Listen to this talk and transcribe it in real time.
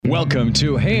Welcome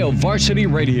to Hail Varsity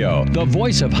Radio, the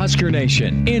voice of Husker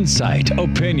Nation. Insight,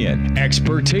 opinion,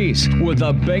 expertise, with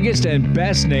the biggest and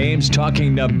best names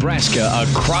talking Nebraska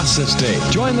across the state.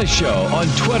 Join the show on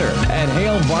Twitter at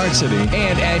Hail Varsity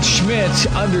and at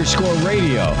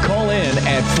Schmitz_radio. Call in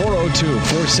at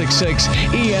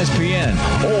 402-466-ESPN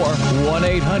or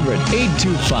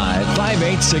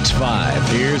 1-800-825-5865.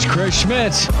 Here's Chris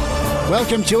Schmitz.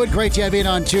 Welcome to it. Great to have you in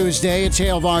on Tuesday. It's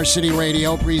Hail Varsity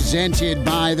Radio, presented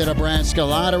by the Nebraska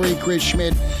Lottery. Chris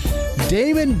Schmidt,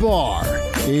 Damon Barr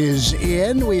is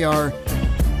in. We are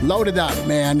loaded up,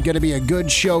 man. Going to be a good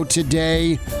show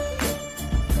today.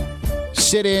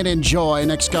 Sit in, enjoy.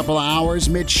 Next couple of hours.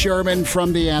 Mitch Sherman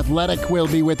from The Athletic will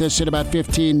be with us in about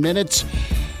 15 minutes.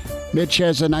 Mitch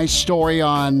has a nice story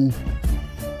on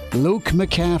Luke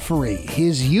McCaffrey,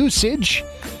 his usage,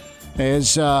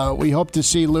 as we hope to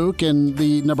see Luke and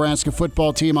the Nebraska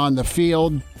football team on the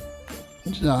field.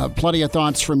 Plenty of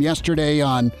thoughts from yesterday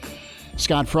on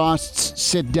Scott Frost's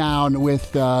sit down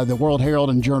with the World Herald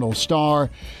and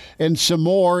Journal-Star, and some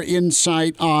more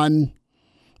insight on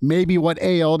maybe what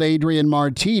ailed Adrian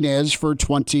Martinez for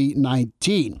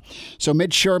 2019. So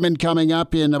Mitch Sherman coming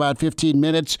up in about 15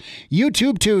 minutes.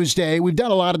 YouTube Tuesday. We've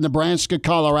done a lot of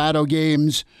Nebraska-Colorado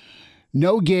games.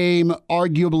 No game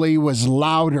arguably was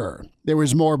louder. There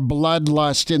was more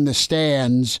bloodlust in the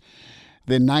stands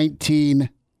than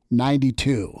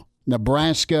 1992.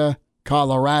 Nebraska,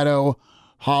 Colorado,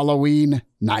 Halloween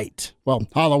night. Well,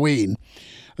 Halloween.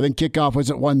 I think kickoff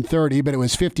was at 1:30, but it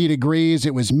was 50 degrees.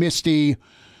 It was misty.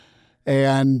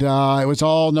 And it was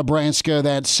all Nebraska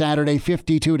that Saturday,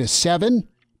 52-7.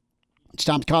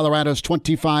 Stopped Colorado's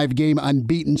 25-game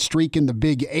unbeaten streak in the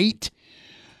Big Eight,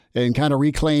 and kind of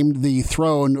reclaimed the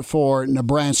throne for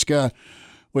Nebraska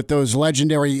with those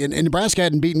legendary. And Nebraska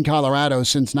hadn't beaten Colorado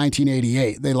since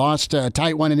 1988. They lost a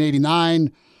tight one in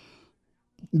 89.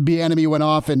 Bieniemy went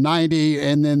off in 90,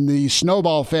 and then the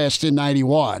Snowball Fest in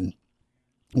 91,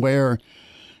 where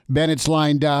Bennett's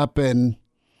lined up, and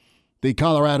the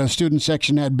Colorado student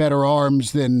section had better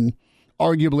arms than,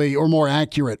 arguably, or more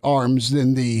accurate arms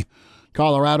than the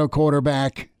Colorado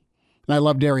quarterback. And I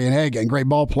love Darian Hagan, great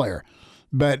ball player.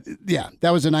 But, yeah,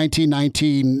 that was a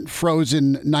 1919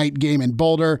 frozen night game in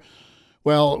Boulder.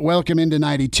 Well, welcome into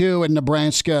 92, and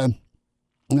Nebraska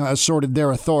assorted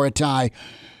their authority.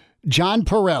 John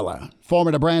Parrella,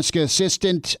 former Nebraska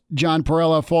assistant. John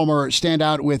Parrella, former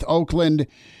standout with Oakland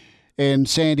and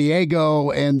San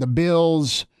Diego and the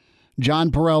Bills.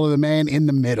 John Parrella, the man in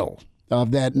the middle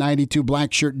of that 92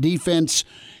 black shirt defense.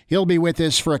 He'll be with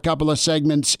us for a couple of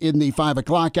segments in the 5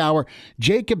 o'clock hour.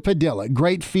 Jacob Padilla,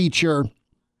 great feature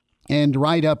and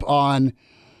write-up on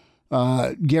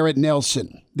Garrett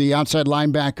Nelson, the outside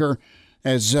linebacker.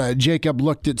 As Jacob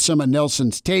looked at some of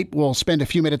Nelson's tape, we'll spend a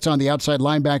few minutes on the outside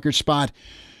linebacker spot,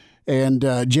 and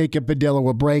Jacob Padilla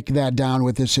will break that down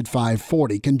with us at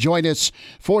 5:40. Can join us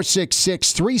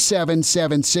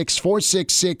 466-3776,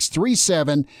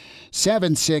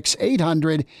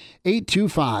 466-3776,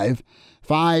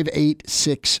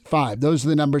 800-825-5865. Those are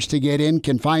the numbers to get in.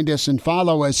 Can find us and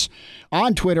follow us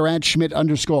on Twitter at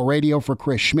Schmidt_radio for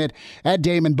Chris Schmidt, at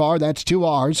Damon Barr. That's 2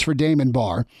 R's for Damon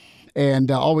Barr.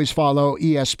 And always follow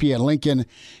ESPN Lincoln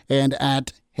and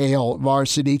at Hail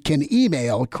Varsity. Can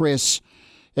email Chris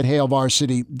at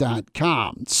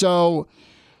hailvarsity.com. So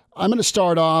I'm going to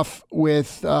start off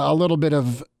with a little bit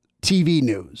of TV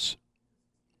news,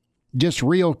 just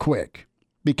real quick,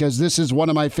 because this is one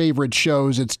of my favorite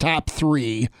shows. It's top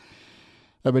 3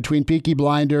 between Peaky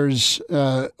Blinders,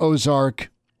 Ozark,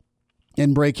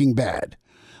 and Breaking Bad.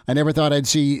 I never thought I'd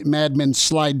see Mad Men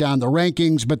slide down the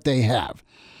rankings, but they have.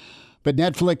 But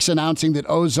Netflix announcing that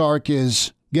Ozark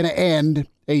is going to end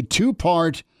a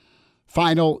 2-part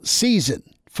final season,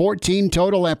 14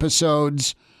 total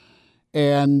episodes,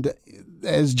 and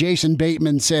as Jason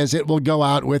Bateman says, it will go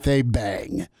out with a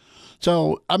bang.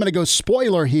 So I'm going to go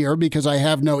spoiler here because I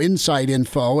have no inside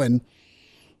info. And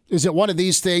is it one of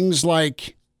these things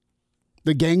like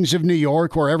the Gangs of New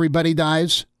York where everybody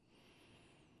dies?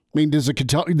 I mean, does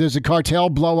the cartel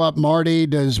blow up Marty?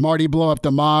 Does Marty blow up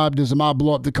the mob? Does the mob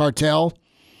blow up the cartel?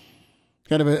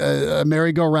 Kind of a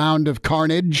merry-go-round of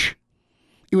carnage.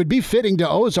 It would be fitting to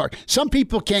Ozark. Some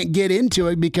people can't get into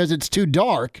it because it's too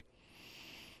dark.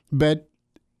 But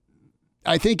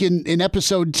I think in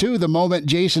episode 2, the moment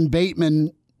Jason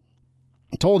Bateman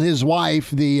told his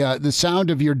wife the sound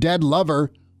of your dead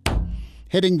lover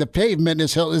hitting the pavement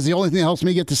is the only thing that helps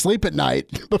me get to sleep at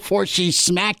night, before she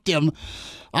smacked him,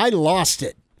 I lost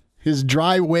it. His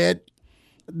dry wit.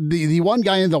 The one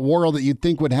guy in the world that you'd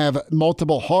think would have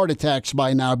multiple heart attacks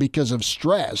by now because of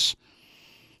stress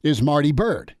is Marty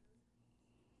Byrde.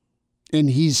 and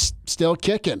he's still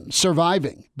kicking,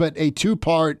 surviving. But a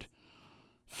 2-part,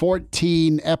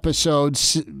 14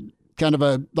 episodes, kind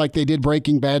of like they did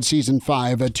Breaking Bad season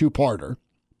 5, a 2-parter.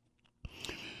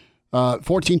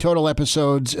 14 total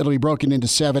episodes. It'll be broken into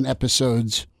 7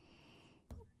 episodes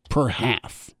per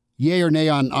half. Yay or nay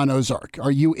on Ozark?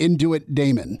 Are you into it,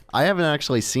 Damon? I haven't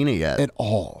actually seen it yet. At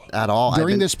all.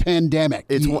 During this pandemic.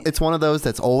 It's one of those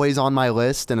that's always on my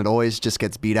list, and it always just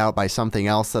gets beat out by something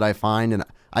else that I find, and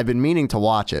I've been meaning to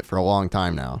watch it for a long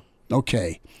time now.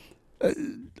 Okay.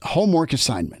 Homework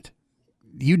assignment.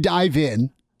 You dive in,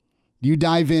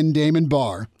 Damon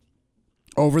Barr,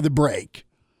 over the break,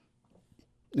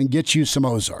 and get you some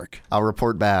Ozark. I'll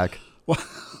report back. Well,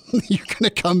 you're going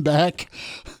to come back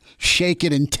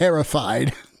shaken and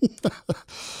terrified.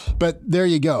 But there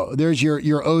you go. There's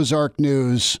your Ozark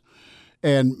news.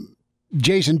 And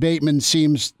Jason Bateman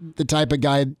seems the type of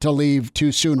guy to leave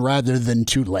too soon rather than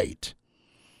too late.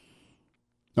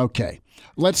 Okay.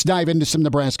 Let's dive into some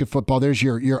Nebraska football. There's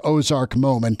your Ozark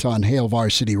moment on Hail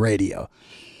Varsity Radio.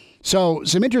 So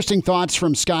some interesting thoughts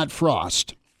from Scott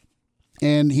Frost.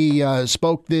 And he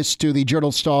spoke this to the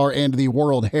Journal-Star and the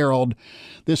World Herald.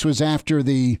 This was after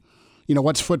the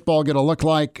what's football going to look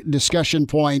like discussion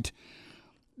point.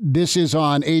 This is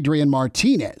on Adrian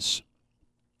Martinez.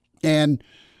 And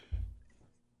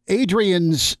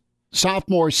Adrian's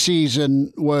sophomore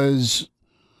season was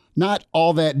not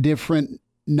all that different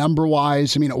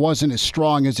number-wise. I mean, it wasn't as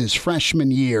strong as his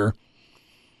freshman year.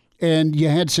 And you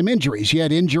had some injuries. You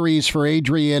had injuries for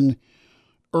Adrian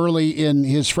early in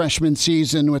his freshman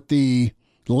season with the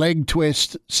leg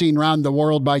twist seen around the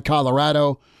world by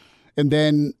Colorado. And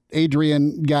then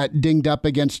Adrian got dinged up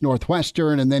against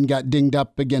Northwestern and then got dinged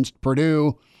up against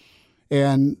Purdue.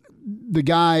 And the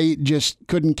guy just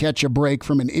couldn't catch a break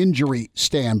from an injury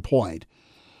standpoint.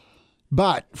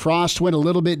 But Frost went a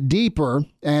little bit deeper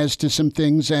as to some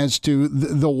things as to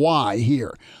the why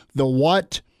here. The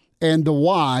what and the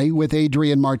why with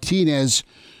Adrian Martinez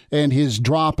and his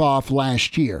drop-off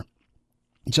last year.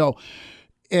 So,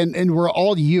 and we're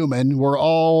all human. We're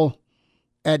all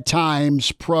at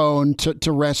times prone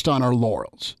to rest on our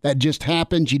laurels. That just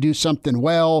happens. You do something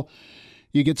well,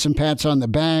 you get some pats on the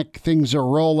back, things are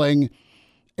rolling,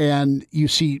 and you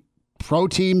see pro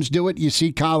teams do it, you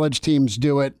see college teams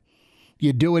do it,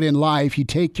 you do it in life, you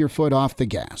take your foot off the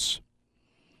gas.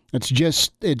 It's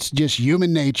just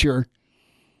human nature,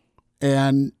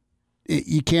 and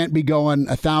you can't be going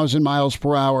 1,000 miles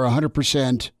per hour,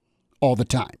 100% all the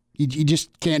time. You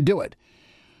just can't do it.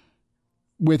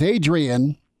 With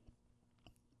Adrian,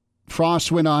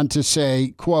 Frost went on to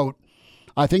say, quote,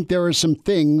 I think there are some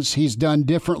things he's done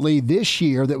differently this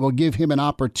year that will give him an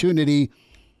opportunity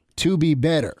to be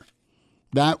better.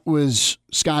 That was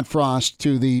Scott Frost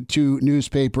to the two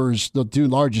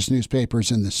largest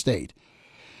newspapers in the state.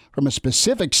 From a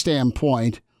specific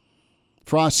standpoint,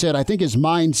 Frost said, I think his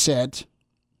mindset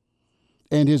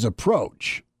and his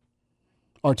approach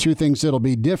are two things that'll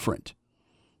be different.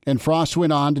 And Frost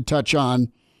went on to touch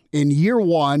on, in year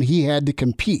one, he had to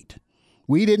compete.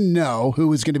 We didn't know who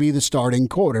was going to be the starting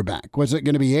quarterback. Was it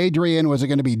going to be Adrian? Was it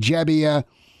going to be Jebbia?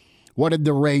 What did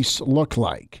the race look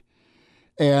like?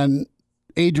 And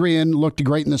Adrian looked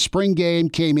great in the spring game,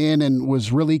 came in and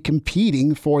was really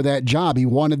competing for that job. He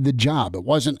wanted the job. It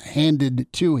wasn't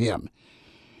handed to him.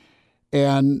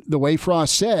 And the way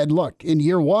Frost said, look, in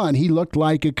year one, he looked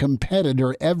like a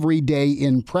competitor every day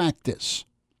in practice.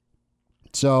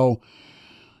 So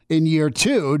in year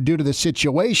two, due to the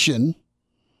situation,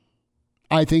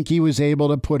 I think he was able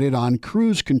to put it on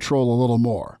cruise control a little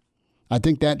more. I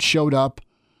think that showed up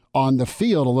on the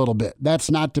field a little bit.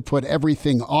 That's not to put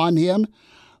everything on him.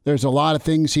 There's a lot of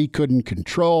things he couldn't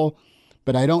control,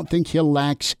 but I don't think he'll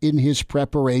lax in his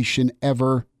preparation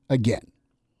ever again.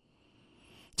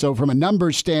 So from a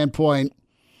numbers standpoint,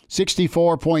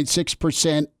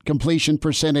 64.6% completion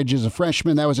percentage as a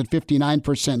freshman. That was at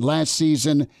 59% last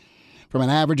season. From an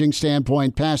averaging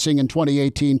standpoint, passing in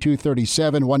 2018,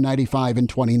 237, 195 in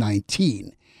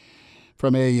 2019.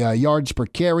 From a yards per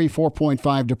carry,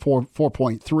 4.5 to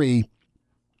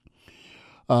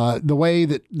 4.3. The way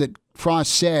that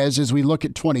Frost says, as we look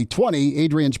at 2020,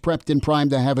 Adrian's prepped and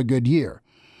primed to have a good year.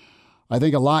 I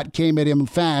think a lot came at him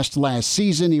fast last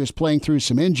season. He was playing through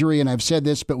some injury, and I've said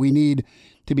this, but we need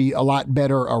to be a lot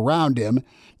better around him.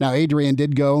 Now, Adrian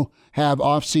did go have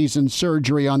off-season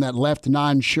surgery on that left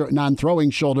non-throwing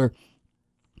shoulder.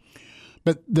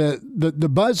 But the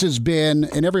buzz has been,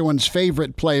 and everyone's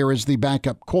favorite player is the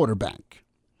backup quarterback.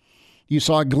 You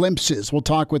saw glimpses. We'll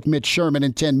talk with Mitch Sherman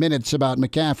in 10 minutes about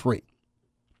McCaffrey.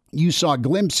 You saw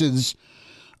glimpses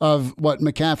of what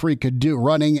McCaffrey could do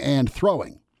running and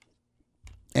throwing.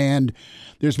 And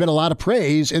there's been a lot of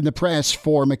praise in the press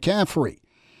for McCaffrey.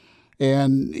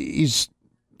 And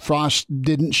Frost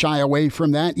didn't shy away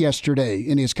from that yesterday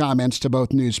in his comments to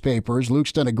both newspapers.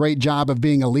 Luke's done a great job of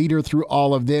being a leader through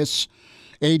all of this.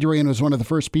 Adrian was one of the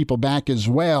first people back as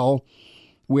well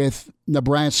with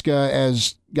Nebraska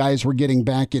as guys were getting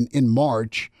back in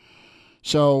March.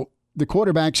 So the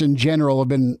quarterbacks in general have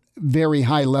been very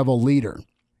high-level leaders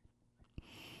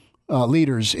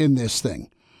in this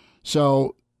thing.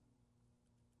 So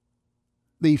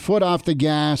the foot off the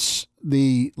gas,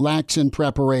 the lax in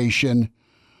preparation,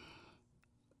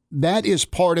 that is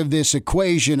part of this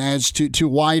equation as to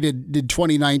why did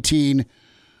 2019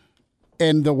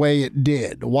 end the way it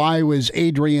did. Why was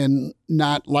Adrian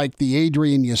not like the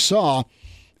Adrian you saw?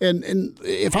 And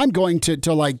if I'm going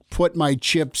to like put my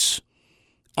chips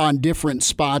on different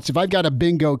spots, if I've got a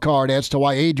bingo card as to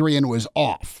why Adrian was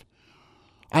off,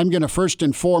 I'm going to first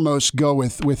and foremost go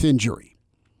with injury.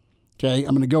 Okay,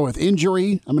 I'm going to go with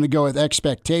injury. I'm going to go with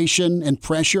expectation and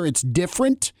pressure. It's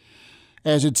different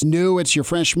as it's new. It's your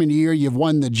freshman year. You've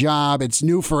won the job. It's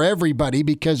new for everybody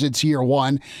because it's year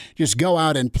one. Just go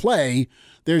out and play.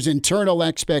 There's internal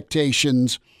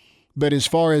expectations. But as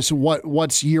far as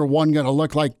what's year one going to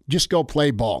look like, just go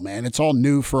play ball, man. It's all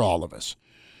new for all of us.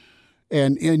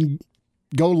 And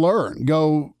go learn.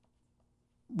 Go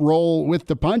roll with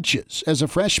the punches as a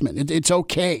freshman. It's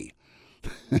okay.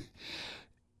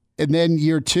 And then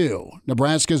year two,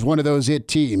 Nebraska's one of those it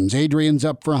teams. Adrian's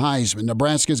up for Heisman.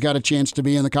 Nebraska's got a chance to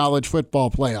be in the college football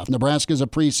playoff. Nebraska's a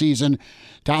preseason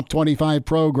top 25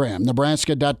 program.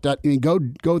 Nebraska,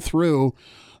 go through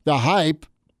the hype.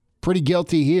 Pretty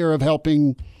guilty here of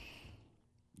helping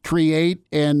create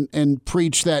and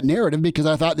preach that narrative because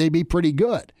I thought they'd be pretty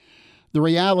good. The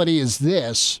reality is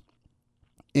this,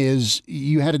 is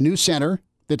you had a new center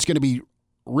that's going to be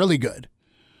really good,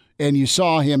 and you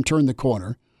saw him turn the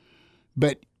corner.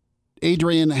 But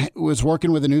Adrian was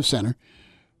working with a new center.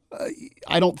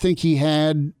 I don't think he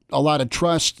had a lot of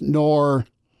trust nor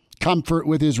comfort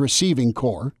with his receiving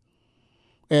core.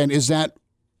 And is that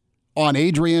on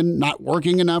Adrian not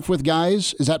working enough with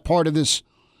guys? Is that part of this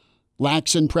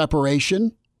lax in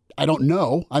preparation? I don't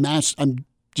know. I'm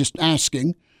just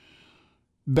asking.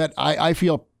 But I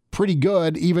feel pretty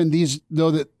good, even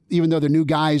though they're new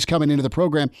guys coming into the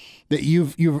program, that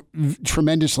you've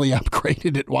tremendously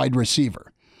upgraded at wide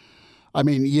receiver. I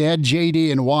mean, you had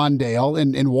JD and Wandale,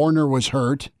 and Warner was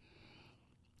hurt.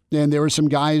 And there were some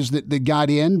guys that got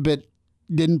in but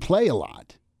didn't play a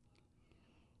lot.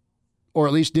 Or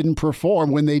at least didn't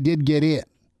perform when they did get in.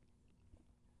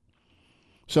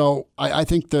 So I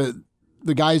think the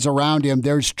guys around him,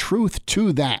 there's truth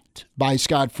to that by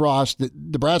Scott Frost, that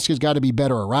Nebraska's got to be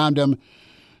better around him.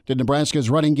 Did Nebraska's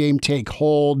running game take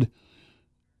hold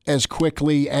as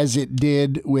quickly as it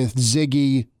did with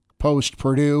Ziggy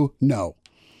post-Purdue? No.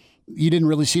 You didn't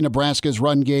really see Nebraska's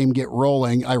run game get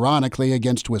rolling, ironically,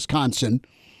 against Wisconsin.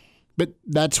 But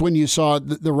that's when you saw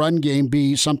the run game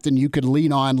be something you could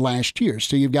lean on last year.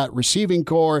 So you've got receiving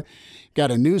core,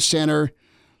 got a new center,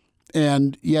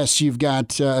 and yes, you've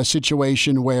got a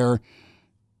situation where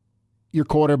your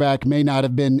quarterback may not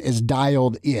have been as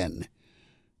dialed in.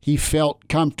 He felt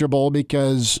comfortable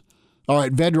because, all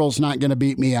right, Vedral's not going to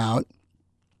beat me out.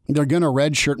 They're going to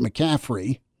redshirt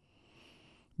McCaffrey.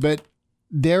 But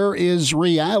there is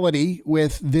reality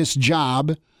with this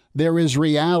job. There is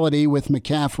reality with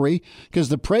McCaffrey because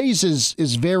the praise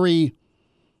is very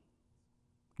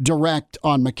direct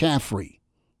on McCaffrey.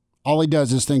 All he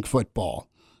does is think football.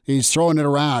 He's throwing it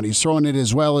around. He's throwing it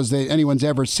as well as anyone's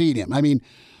ever seen him. I mean,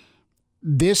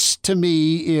 this to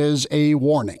me is a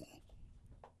warning.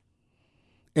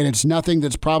 And it's nothing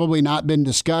that's probably not been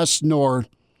discussed nor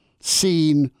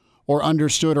seen or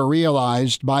understood or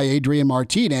realized by Adrian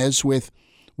Martinez with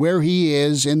where he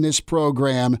is in this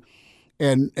program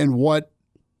and what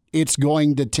it's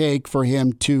going to take for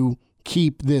him to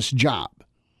keep this job.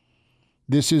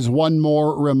 This is one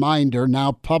more reminder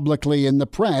now publicly in the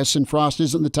press, and Frost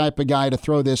isn't the type of guy to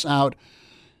throw this out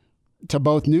to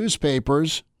both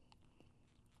newspapers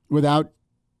without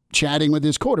chatting with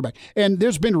his quarterback. And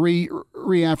there's been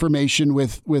reaffirmation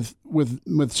with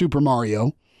Super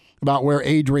Mario about where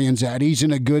Adrian's at. He's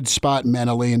in a good spot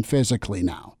mentally and physically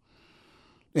now.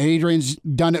 And Adrian's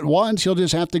done it once. He'll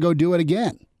just have to go do it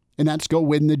again. And that's go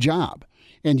win the job.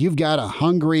 And you've got a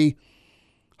hungry,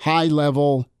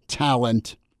 high-level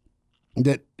talent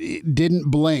that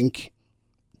didn't blink,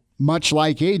 much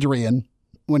like Adrian,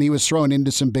 when he was thrown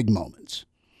into some big moments.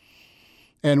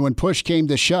 And when push came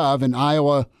to shove and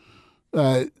Iowa,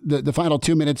 the final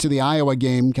 2 minutes of the Iowa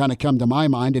game kind of come to my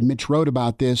mind, and Mitch wrote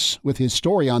about this with his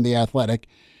story on The Athletic,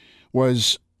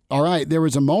 was all right, there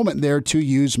was a moment there to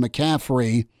use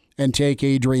McCaffrey and take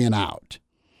Adrian out.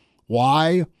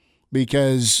 Why?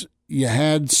 Because you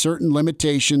had certain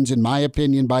limitations, in my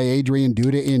opinion, by Adrian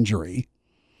due to injury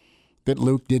that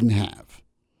Luke didn't have.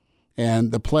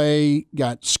 And the play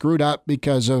got screwed up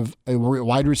because of a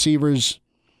wide receiver's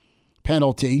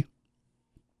penalty.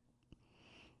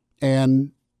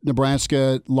 And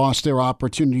Nebraska lost their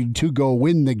opportunity to go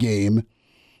win the game.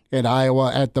 And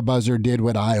Iowa at the buzzer did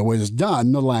what Iowa's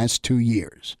done the last 2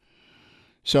 years.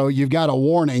 So you've got a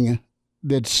warning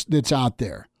that's out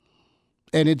there.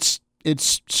 And it's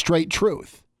straight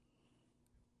truth.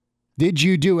 Did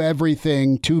you do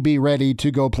everything to be ready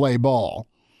to go play ball?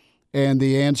 And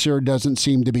the answer doesn't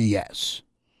seem to be yes.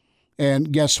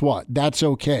 And guess what? That's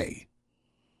okay.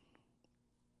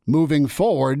 Moving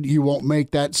forward, you won't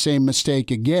make that same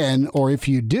mistake again, or if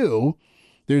you do,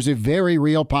 there's a very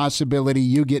real possibility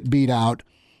you get beat out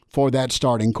for that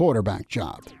starting quarterback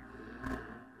job.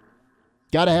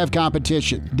 Got to have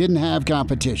competition. Didn't have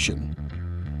competition,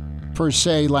 per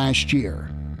se, last year.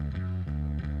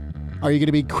 Are you going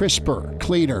to be crisper,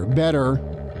 cleaner, better,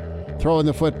 throwing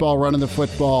the football, running the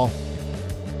football,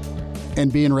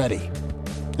 and being ready?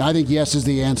 I think yes is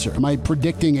the answer. Am I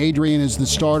predicting Adrian is the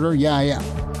starter? Yeah, I am.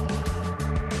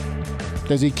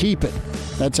 Does he keep it?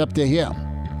 That's up to him.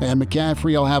 And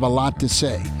McCaffrey will have a lot to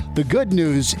say. The good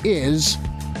news is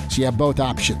you have both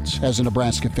options as a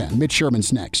Nebraska fan. Mitch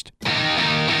Sherman's next.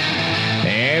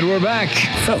 And we're back.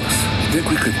 Fellas, think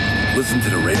we could listen to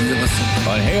the radio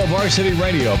on Hail Varsity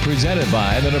Radio, presented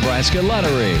by the Nebraska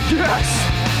Lottery. Yes!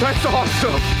 That's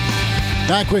awesome!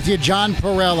 Back with you, John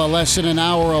Parrella, less than an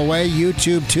hour away.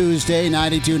 YouTube Tuesday,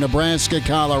 92 Nebraska,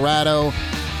 Colorado.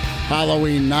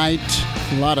 Halloween night.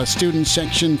 A lot of student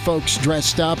section folks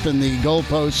dressed up, and the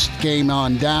goalpost came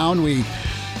on down. We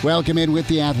welcome in with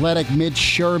the athletic Mitch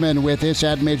Sherman with us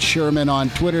at Mitch Sherman on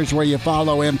Twitter's where you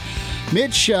follow him.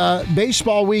 Mitch,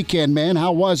 baseball weekend, man.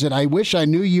 How was it? I wish I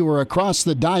knew you were across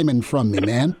the diamond from me,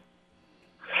 man.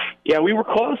 Yeah, we were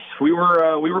close. We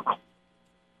were close.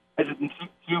 I didn't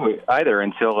do it either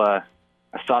until I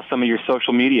saw some of your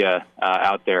social media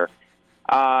out there.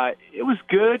 It was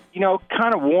good,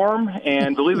 kind of warm,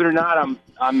 and believe it or not,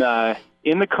 I'm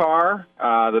in the car.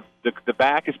 The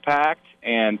back is packed,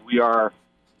 and we are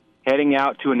heading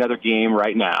out to another game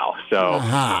right now. So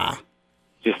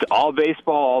just all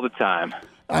baseball all the time.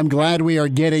 I'm glad we are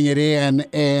getting it in,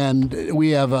 and we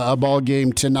have a ball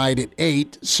game tonight at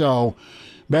 8. So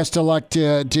best of luck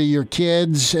to your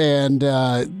kids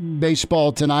and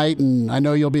baseball tonight. And I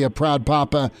know you'll be a proud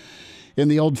papa in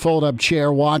the old fold-up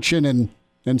chair watching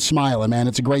and smiling, man.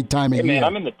 It's a great time of year.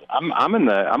 I'm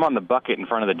on the bucket in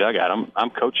front of the dugout. I'm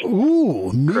coaching.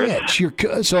 Ooh, Mitch,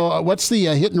 so what's the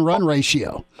hit and run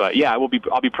ratio? But yeah, I'll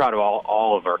be proud of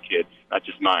all of our kids, not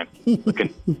just mine.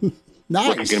 Looking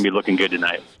nice. Going to be looking good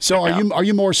tonight. So are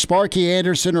you more Sparky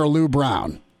Anderson or Lou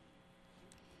Brown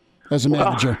as a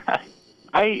manager?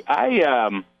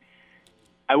 I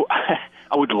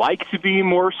would like to be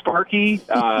more Sparky.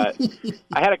 I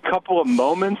had a couple of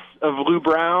moments of Lou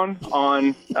Brown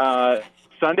on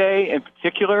Sunday in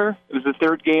particular. It was the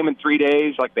third game in 3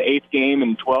 days, like the eighth game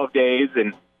in 12 days.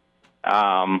 And,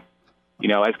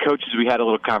 as coaches, we had a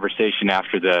little conversation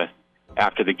after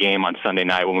the game on Sunday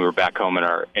night when we were back home in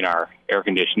our air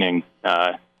conditioning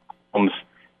homes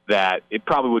that it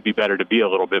probably would be better to be a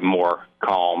little bit more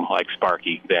calm like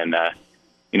Sparky than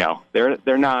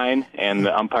they're 9, and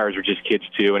the umpires are just kids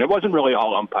too. And it wasn't really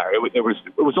all umpire. It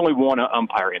was only one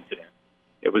umpire incident.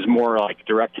 It was more like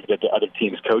directed at the other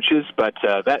team's coaches. But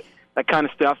that kind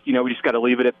of stuff, we just got to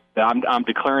leave it at. I'm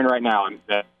declaring right now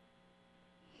that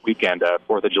weekend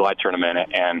 4th of July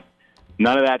tournament, and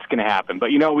none of that's going to happen. But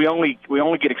we only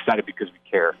get excited because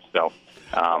we care. So.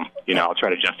 I'll try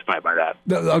to justify it by that.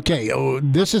 Okay,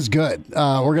 this is good.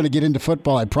 We're going to get into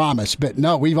football, I promise. But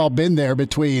no, we've all been there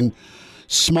between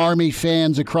smarmy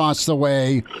fans across the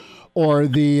way or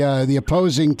the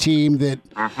opposing team that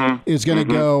is going to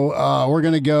go, we're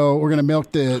going to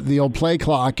milk the old play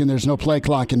clock, and there's no play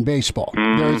clock in baseball.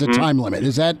 There is a time limit.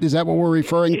 Is that what we're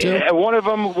referring to? Yeah, one of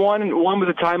them, one was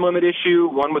a time limit issue.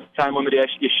 One was a time limit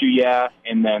issue, yeah.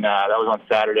 And then that was on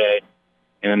Saturday.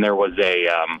 And then there was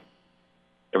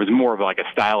there was more of like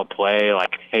a style of play,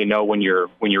 like, hey, know when you're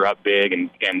up big and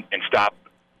stop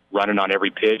running on every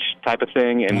pitch type of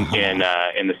thing in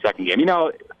the second game.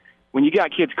 When you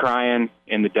got kids crying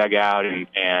in the dugout and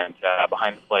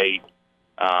behind the plate,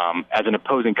 as an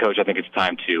opposing coach, I think it's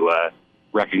time to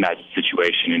recognize the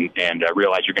situation and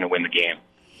realize you're going to win the game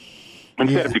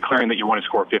instead of declaring that you want to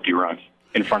score 50 runs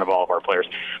in front of all of our players.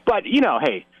 But,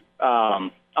 hey,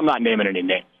 I'm not naming any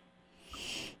names.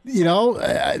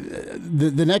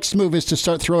 The next move is to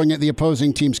start throwing at the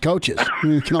opposing team's coaches.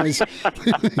 We can always. I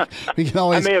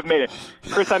may have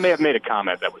made a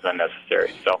comment that was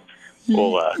unnecessary. So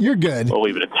you're good. We'll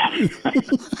leave it at that.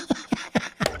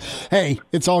 Hey,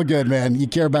 it's all good, man. You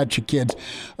care about your kids.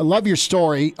 I love your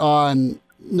story on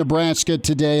Nebraska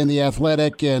today in The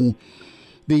Athletic and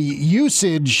the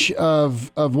usage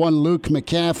of one Luke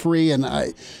McCaffrey.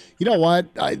 And you know what?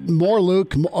 More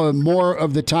Luke, more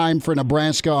of the time for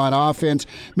Nebraska on offense.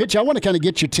 Mitch, I want to kind of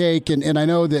get your take, and I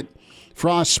know that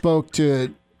Frost spoke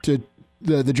to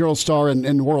the Journal Star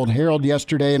and World Herald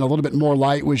yesterday, and a little bit more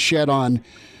light was shed on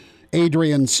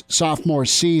Adrian's sophomore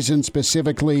season,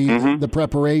 specifically the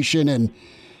preparation and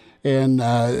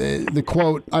the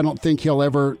quote. I don't think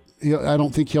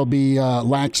he'll be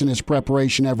lax in his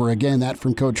preparation ever again. That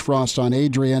from Coach Frost on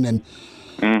Adrian. And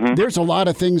there's a lot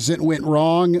of things that went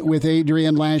wrong with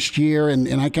Adrian last year,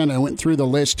 and I kind of went through the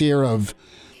list here of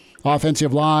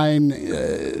offensive line.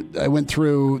 I went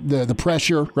through the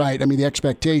pressure, right? I mean, the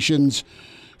expectations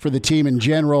for the team in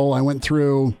general. I went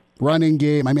through running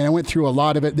game. I mean, I went through a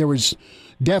lot of it. There was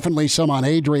definitely some on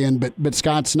Adrian, but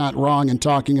Scott's not wrong in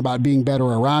talking about being better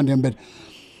around him. But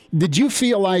did you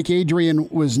feel like Adrian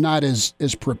was not as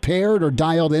prepared or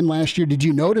dialed in last year? Did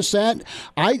you notice that?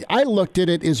 I looked at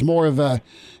it as more of an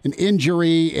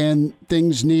injury and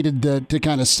things needed to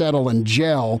kind of settle and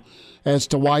gel as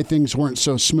to why things weren't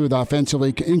so smooth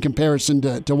offensively in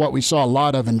comparison to what we saw a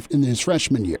lot of in his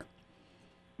freshman year.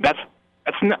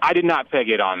 I did not peg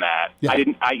it on that. Yeah.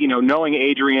 Knowing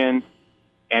Adrian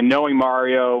and knowing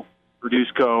Mario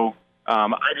Verduzco,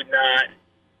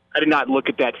 I did not look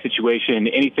at that situation,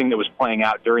 anything that was playing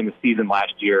out during the season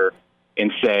last year,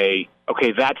 and say,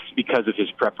 okay, that's because of his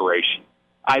preparation.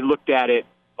 I looked at it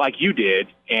like you did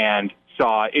and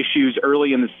saw issues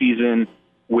early in the season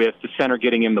with the center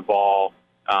getting him the ball.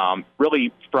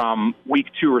 Really from week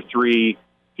 2 or 3,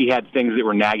 he had things that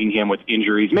were nagging him with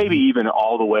injuries, maybe even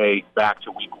all the way back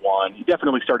to week 1. He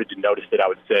definitely started to notice it, I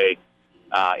would say,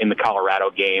 in the Colorado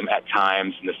game at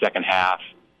times in the second half.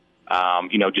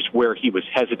 Just where he was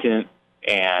hesitant,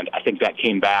 and I think that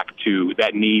came back to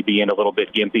that knee being a little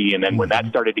bit gimpy, and then when that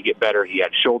started to get better, he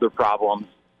had shoulder problems.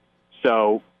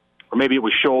 So, or maybe it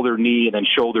was shoulder, knee, and then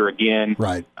shoulder again.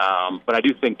 Right. But I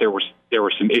do think there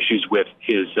were some issues with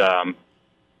his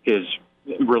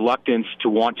reluctance to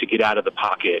want to get out of the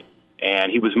pocket,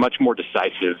 and he was much more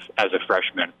decisive as a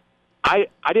freshman. I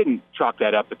didn't chalk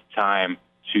that up at the time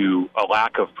to a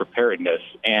lack of preparedness,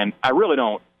 and I really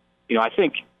don't. I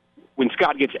think when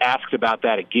Scott gets asked about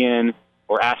that again,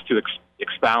 or asked to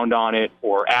expound on it,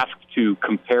 or asked to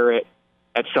compare it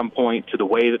at some point to the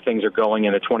way that things are going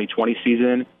in the 2020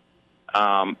 season,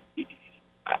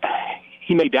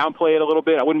 he may downplay it a little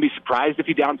bit. I wouldn't be surprised if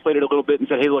he downplayed it a little bit and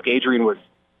said, hey, look, Adrian was,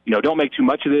 don't make too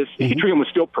much of this. Adrian was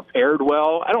still prepared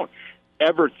well. I don't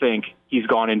ever think he's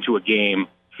gone into a game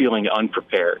feeling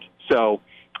unprepared. So,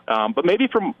 but maybe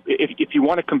if you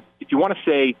want to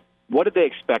say, what did they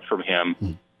expect from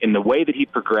him in the way that he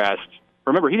progressed?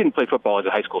 Remember, he didn't play football as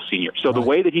a high school senior. So the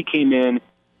way that he came in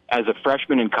as a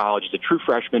freshman in college, as a true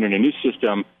freshman in a new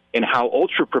system, and how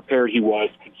ultra prepared he was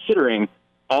considering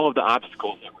all of the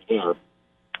obstacles that were there,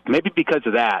 maybe because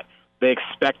of that, they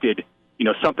expected,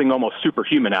 something almost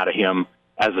superhuman out of him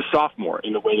as a sophomore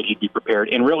in the way that he'd be prepared.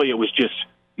 And really it was just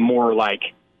more like,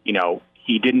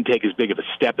 he didn't take as big of a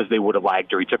step as they would have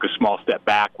liked, or he took a small step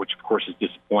back, which of course is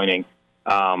disappointing.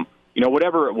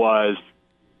 Whatever it was,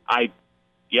 I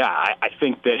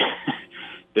think that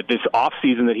that this off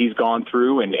season that he's gone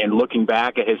through and looking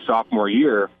back at his sophomore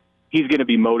year, he's going to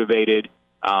be motivated.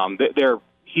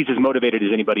 He's as motivated as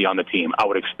anybody on the team, I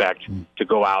would expect, to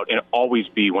go out and always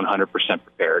be 100%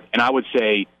 prepared. And I would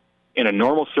say in a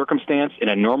normal circumstance,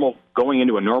 going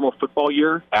into a normal football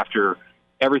year, after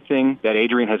everything that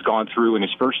Adrian has gone through in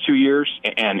his first 2 years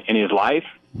and in his life,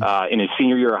 in his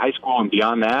senior year of high school and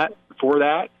beyond that, before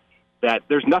that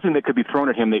there's nothing that could be thrown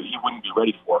at him that he wouldn't be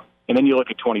ready for. And then you look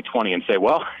at 2020 and say,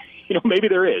 well, maybe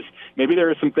there is. Maybe there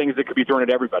are some things that could be thrown at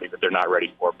everybody that they're not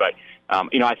ready for. But,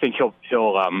 I think he'll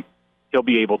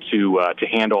be able to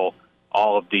handle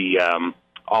all of the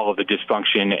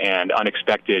dysfunction and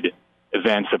unexpected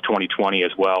events of 2020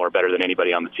 as well, or better than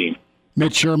anybody on the team.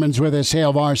 Mitch Sherman's with us,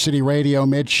 Hail Varsity Radio.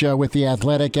 Mitch with The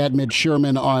Athletic, at Mitch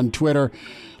Sherman on Twitter.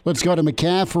 Let's go to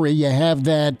McCaffrey. You have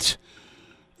that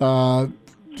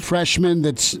freshman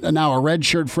that's now a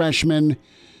redshirt freshman.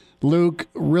 Luke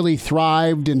really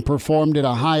thrived and performed at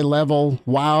a high level,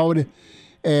 wowed,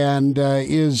 and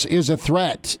is a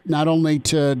threat not only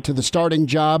to the starting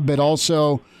job, but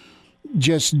also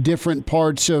just different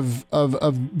parts of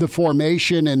the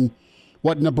formation and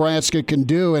what Nebraska can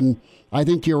do. And I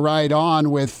think you're right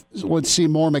on with let's see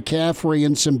more McCaffrey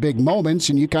in some big moments,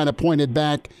 and you kind of pointed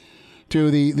back to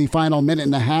the final minute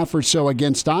and a half or so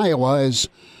against Iowa as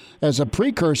a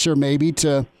precursor maybe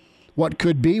to what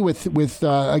could be with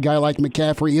a guy like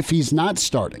McCaffrey if he's not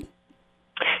starting.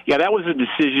 Yeah, that was a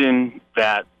decision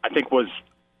that I think was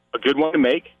a good one to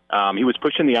make. He was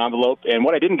pushing the envelope, and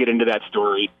what I didn't get into that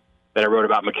story that I wrote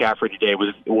about McCaffrey today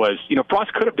was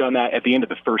Frost could have done that at the end of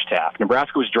the first half.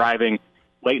 Nebraska was driving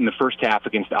late in the first half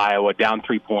against Iowa, down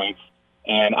 3 points,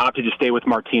 and opted to stay with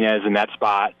Martinez in that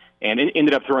spot, and it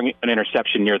ended up throwing an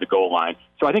interception near the goal line.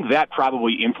 So I think that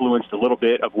probably influenced a little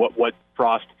bit of what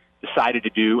Frost decided to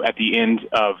do at the end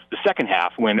of the second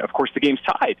half when, of course, the game's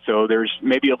tied. So there's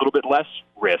maybe a little bit less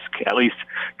risk, at least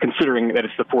considering that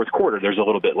it's the fourth quarter. There's a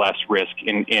little bit less risk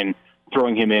in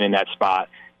throwing him in that spot.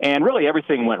 And really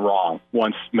everything went wrong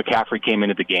once McCaffrey came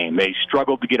into the game. They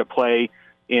struggled to get a play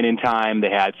in time.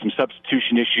 They had some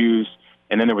substitution issues,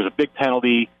 and then there was a big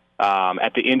penalty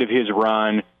at the end of his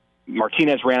run.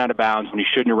 Martinez ran out of bounds when he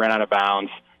shouldn't have ran out of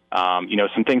bounds.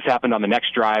 Some things happened on the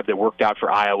next drive that worked out for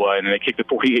Iowa, and then they kicked a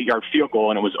 48-yard field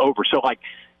goal, and it was over. So,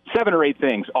 7 or 8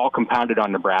 things all compounded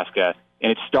on Nebraska,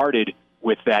 and it started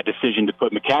with that decision to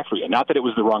put McCaffrey in. Not that it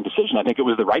was the wrong decision. I think it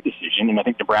was the right decision, and I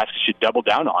think Nebraska should double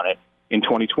down on it in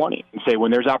 2020 and say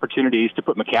when there's opportunities to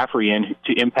put McCaffrey in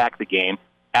to impact the game,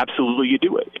 absolutely you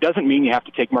do it. It doesn't mean you have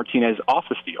to take Martinez off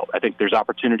the field. I think there's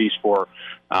opportunities for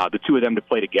the two of them to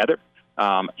play together.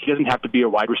 He doesn't have to be a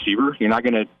wide receiver. You're not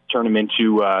going to turn him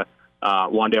into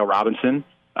Wan'Dale Robinson.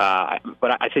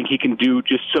 But I think he can do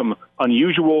just some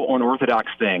unusual, unorthodox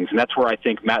things. And that's where I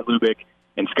think Matt Lubick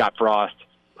and Scott Frost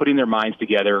putting their minds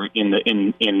together in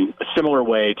a similar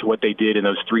way to what they did in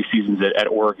those 3 seasons at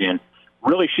Oregon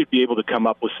really should be able to come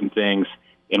up with some things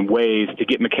in ways to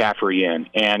get McCaffrey in.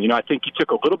 And, I think he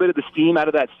took a little bit of the steam out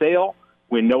of that sail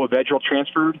when Noah Vedral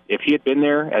transferred. If he had been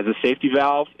there as a safety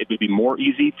valve, it would be more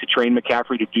easy to train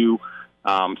McCaffrey to do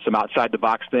some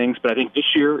outside-the-box things. But I think this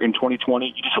year in 2020,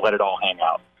 you just let it all hang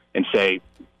out and say,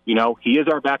 he is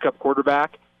our backup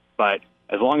quarterback, but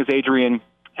as long as Adrian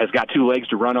has got 2 legs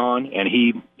to run on and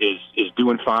he is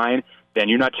doing fine, then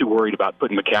you're not too worried about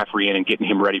putting McCaffrey in and getting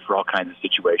him ready for all kinds of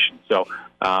situations. So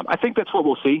I think that's what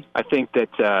we'll see. I think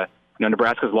that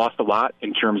Nebraska's lost a lot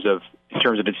in terms of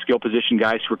its skill position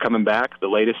guys who are coming back. The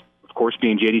latest, of course,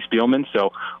 being J.D. Spielman.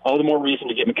 So all the more reason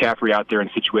to get McCaffrey out there in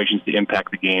situations to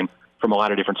impact the game from a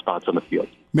lot of different spots on the field.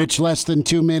 Mitch, less than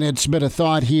 2 minutes, but a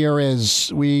thought here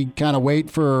as we kind of wait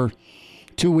for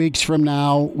 2 weeks from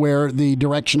now where the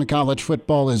direction of college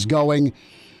football is going.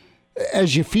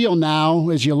 As you feel now,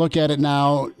 as you look at it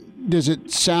now, does it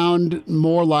sound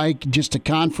more like just a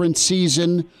conference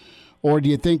season, or do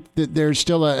you think that there's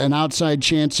still an outside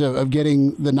chance of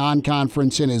getting the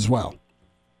non-conference in as well?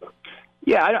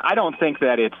 Yeah, I don't think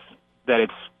that it's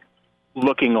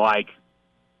looking like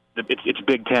it's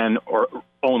Big Ten or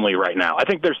only right now. I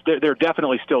think they're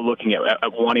definitely still looking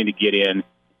at wanting to get in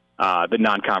the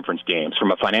non-conference games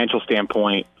from a financial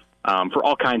standpoint for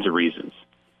all kinds of reasons.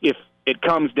 If it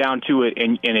comes down to it,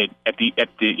 and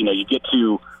you get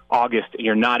to August and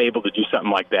you're not able to do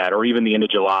something like that, or even the end of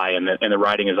July, and the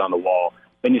writing is on the wall,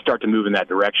 then you start to move in that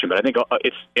direction. But I think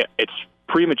it's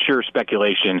premature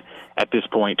speculation at this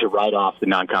point to write off the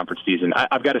non-conference season.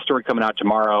 I've got a story coming out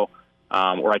tomorrow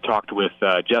where I talked with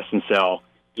Justin Sell,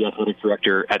 the athletic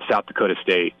director at South Dakota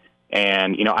State,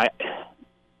 and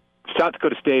South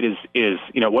Dakota State is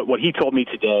what he told me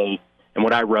today, and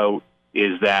what I wrote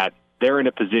is that they're in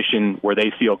a position where they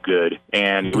feel good,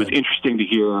 and it was interesting to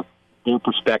hear their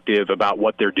perspective about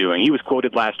what they're doing. He was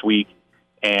quoted last week,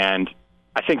 and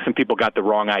I think some people got the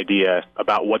wrong idea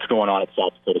about what's going on at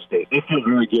South Dakota State. They feel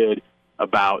very good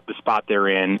about the spot they're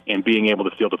in and being able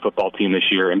to field a football team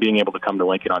this year and being able to come to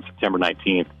Lincoln on September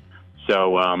 19th.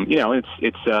 So,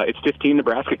 it's 15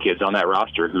 Nebraska kids on that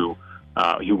roster who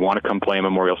want to come play in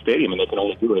Memorial Stadium, and they can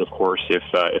only do it, of course, if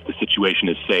the situation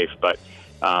is safe. But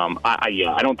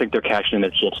I don't think they're cashing in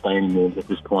their chips by any means at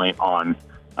this point on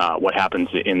what happens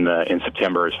in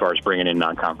September as far as bringing in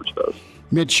non-conference votes.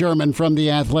 Mitch Sherman from The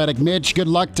Athletic. Mitch, good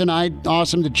luck tonight.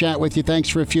 Awesome to chat with you. Thanks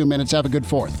for a few minutes. Have a good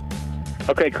 4th.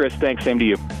 Okay, Chris. Thanks. Same to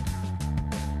you.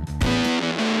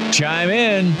 Chime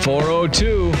in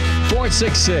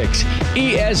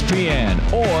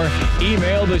 402-466-ESPN or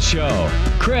email the show,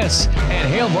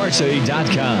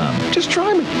 Chris@HailVarsity.com. Just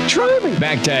try me.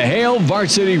 Back to Hail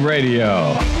Varsity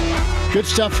Radio. Good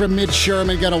stuff from Mitch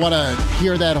Sherman. Going to want to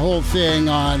hear that whole thing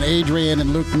on Adrian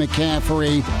and Luke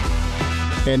McCaffrey.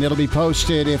 And it'll be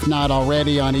posted, if not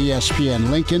already, on ESPN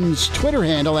Lincoln's Twitter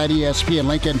handle at ESPN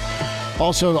Lincoln.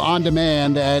 Also on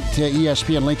demand at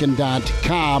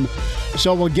ESPNLincoln.com.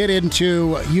 So we'll get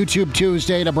into YouTube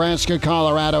Tuesday, Nebraska,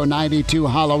 Colorado, 92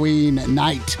 Halloween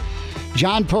night.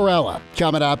 John Parrella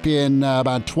coming up in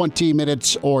about 20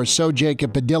 minutes or so.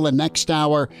 Jacob Padilla next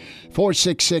hour,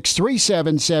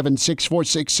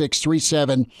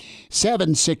 466-3776,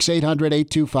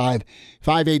 466-3776,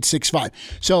 800-825-5865.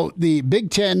 So the Big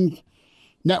Ten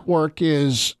Network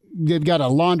they've got a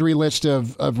laundry list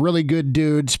of really good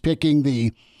dudes picking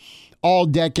the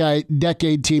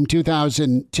all-decade team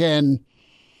 2010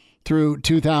 through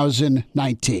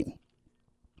 2019.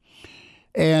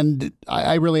 And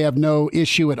I really have no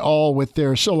issue at all with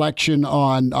their selection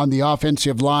on the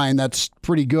offensive line. That's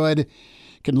pretty good.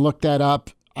 Can look that up.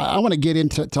 I want to get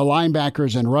into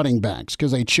linebackers and running backs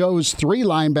because they chose 3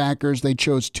 linebackers. They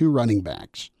chose 2 running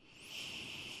backs.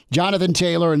 Jonathan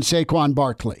Taylor and Saquon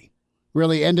Barkley.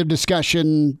 Really, end of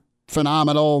discussion,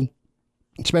 phenomenal,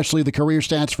 especially the career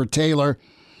stats for Taylor.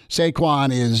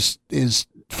 Saquon is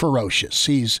ferocious.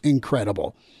 He's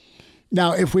incredible.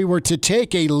 Now, if we were to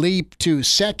take a leap to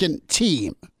second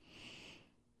team,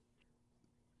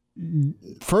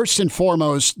 first and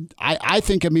foremost, I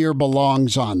think Amir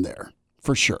belongs on there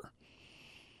for sure.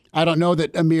 I don't know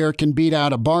that Amir can beat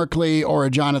out a Barkley or a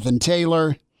Jonathan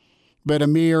Taylor, but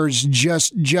Amir's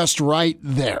just right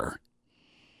there.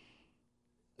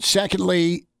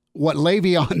 Secondly, what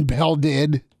Le'Veon Bell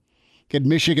did at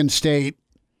Michigan State,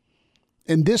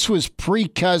 and this was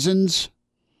pre-Cousins,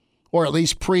 or at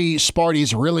least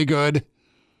pre-Sparty's really good,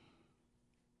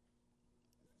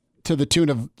 to the tune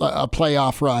of a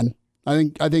playoff run. I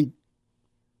think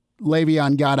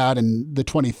Le'Veon got out in the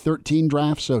 2013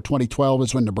 draft, so 2012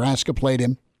 is when Nebraska played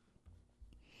him.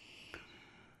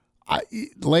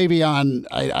 Le'Veon,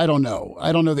 I don't know.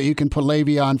 I don't know that you can put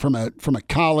Le'Veon from a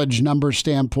college number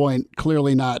standpoint,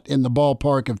 clearly not in the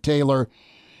ballpark of Taylor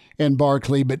and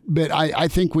Barkley, but I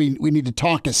think we need to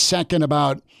talk a second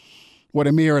about what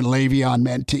Amir and Le'Veon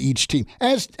meant to each team.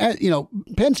 As you know,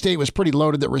 Penn State was pretty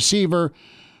loaded at receiver.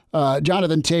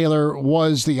 Jonathan Taylor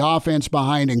was the offense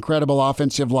behind incredible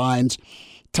offensive lines.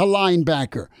 To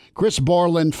linebacker, Chris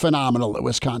Borland, phenomenal at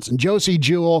Wisconsin. Josie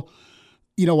Jewell,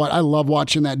 you know what? I love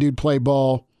watching that dude play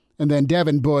ball. And then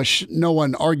Devin Bush, no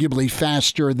one arguably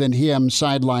faster than him,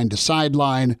 sideline to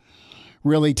sideline,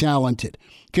 really talented.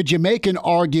 Could you make an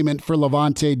argument for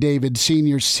Lavonte David's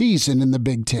senior season in the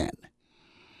Big Ten?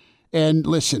 And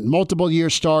listen, multiple year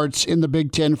starts in the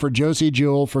Big Ten for Josie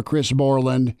Jewell, for Chris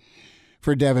Borland,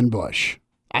 for Devin Bush.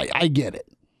 I get it.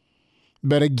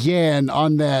 But again,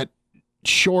 on that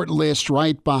short list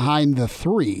right behind the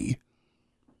 3,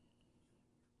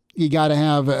 you got to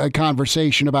have a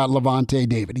conversation about Lavonte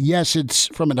David. Yes, it's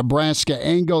from a Nebraska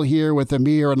angle here with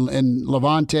Amir and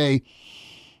Lavonte,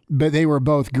 but they were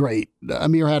both great.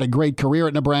 Amir had a great career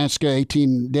at Nebraska,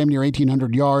 damn near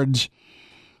 1,800 yards.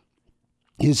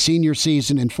 His senior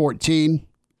season in 14.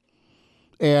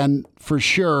 And for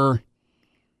sure,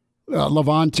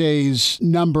 Lavonte's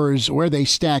numbers, where they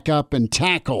stack up in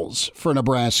tackles for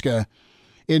Nebraska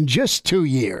in just 2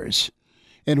 years.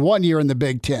 And 1 year in the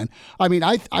Big Ten. I mean,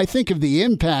 I think of the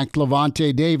impact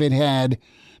Lavonte David had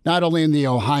not only in the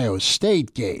Ohio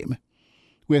State game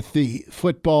with the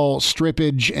football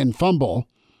strippage and fumble,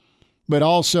 but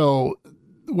also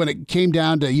when it came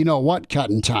down to you-know-what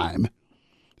cutting time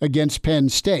against Penn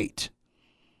State.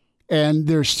 And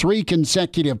there's 3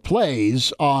 consecutive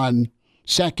plays on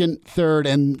 2nd, 3rd,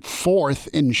 and 4th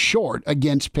in short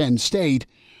against Penn State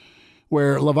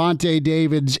where Lavonte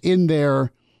David's in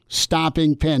there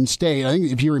stopping Penn State. I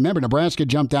think if you remember, Nebraska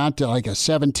jumped out to like a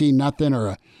 17-0 or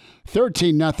a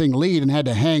 13-0 lead and had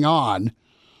to hang on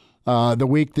the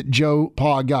week that Joe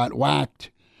Pa got whacked.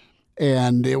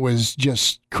 And it was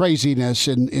just craziness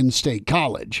in State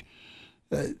College.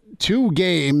 2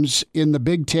 games in the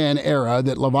Big Ten era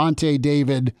that Lavonte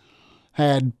David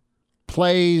had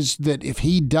plays that if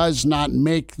he does not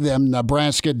make them,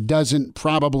 Nebraska doesn't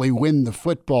probably win the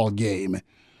football game.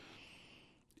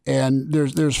 And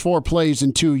there's 4 plays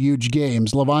in 2 huge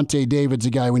games. Lavonte David's a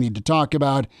guy we need to talk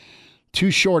about. Too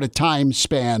short a time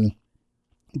span,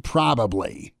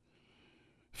 probably,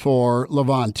 for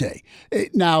Lavonte.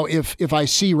 Now, if I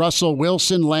see Russell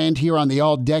Wilson land here on the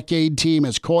all-decade team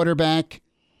as quarterback,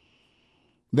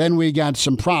 then we got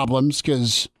some problems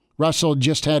because Russell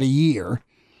just had a year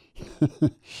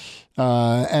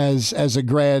as a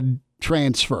grad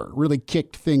transfer. Really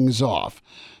kicked things off.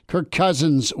 Kirk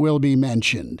Cousins will be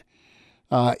mentioned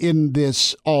in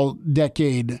this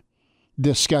all-decade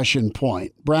discussion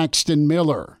point. Braxton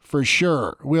Miller, for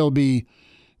sure, will be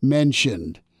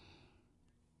mentioned.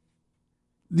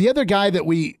 The other guy that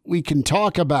we can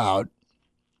talk about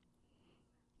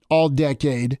all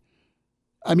decade.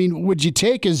 I mean, would you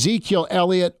take Ezekiel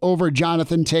Elliott over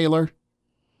Jonathan Taylor?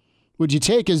 Would you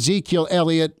take Ezekiel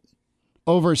Elliott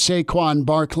over Saquon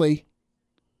Barkley?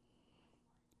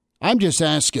 I'm just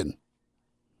asking.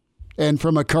 And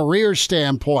from a career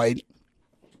standpoint,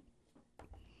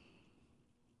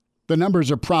 the numbers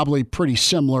are probably pretty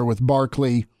similar with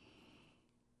Barkley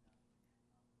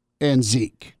and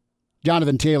Zeke.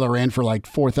 Jonathan Taylor ran for like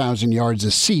 4,000 yards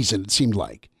a season, it seemed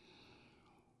like.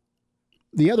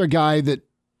 The other guy that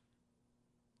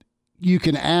you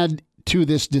can add to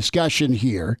this discussion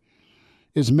here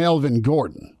is Melvin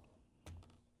Gordon.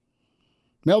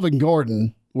 Melvin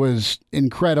Gordon was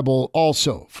incredible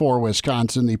also for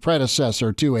Wisconsin, the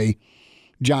predecessor to a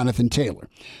Jonathan Taylor.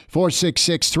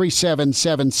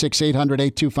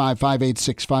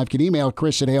 466-377-6800-825-5865. Can email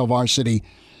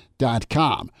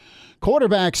chris@halevarsity.com.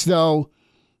 Quarterbacks, though,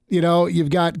 you know, you've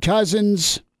got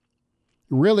Cousins,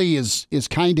 really is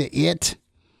kind of it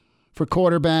for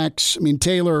quarterbacks. I mean,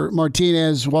 Taylor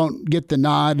Martinez won't get the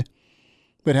nod,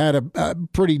 but had a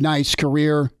pretty nice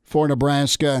career for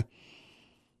Nebraska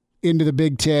into the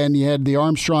Big Ten. You had the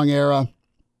Armstrong era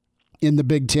in the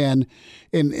Big Ten,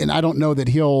 and I don't know that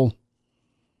he'll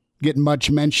get much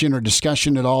mention or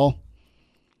discussion at all.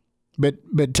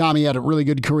 But Tommy had a really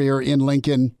good career in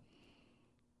Lincoln.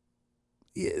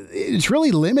 It's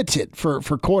really limited for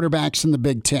quarterbacks in the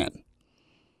Big Ten.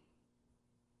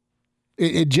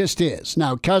 It just is.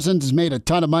 Now, Cousins has made a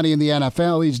ton of money in the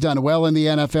NFL. He's done well in the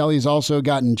NFL. He's also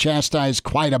gotten chastised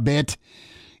quite a bit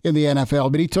in the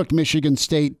NFL, but he took Michigan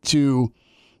State to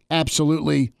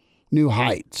absolutely new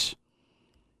heights.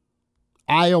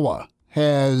 Iowa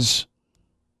has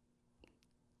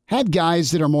had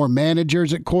guys that are more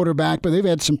managers at quarterback, but they've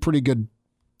had some pretty good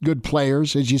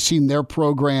players, as you've seen their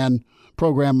program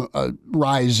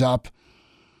rise up.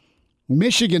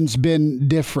 Michigan's been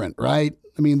different, right?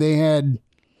 I mean, they had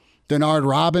Denard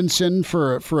Robinson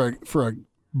for a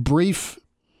brief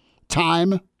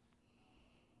time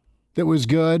that was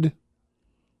good,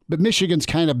 but Michigan's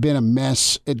kind of been a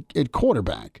mess at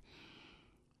quarterback.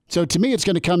 So to me, it's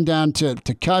going to come down to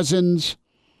Cousins.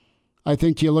 I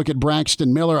think you look at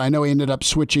Braxton Miller. I know he ended up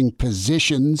switching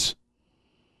positions.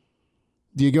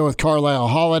 Do you go with Carlisle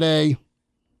Holiday?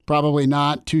 Probably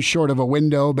not. Too short of a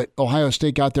window, but Ohio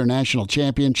State got their national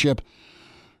championship.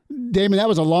 Damon, that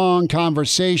was a long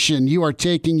conversation. You are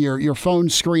taking your phone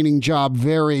screening job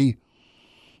very,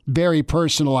 very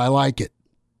personal. I like it.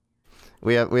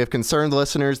 We have concerned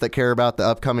listeners that care about the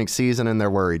upcoming season, and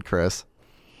they're worried, Chris.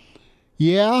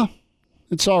 Yeah,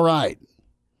 it's all right.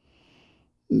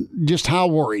 Just how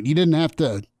worried? You didn't have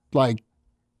to,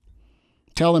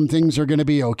 tell them things are going to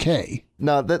be okay.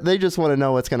 No, they just want to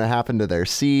know what's going to happen to their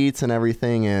seats and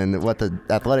everything, and what the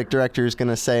athletic director is going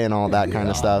to say and all that kind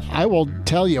of stuff. I will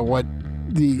tell you what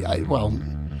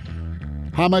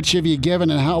how much have you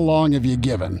given and how long have you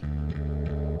given?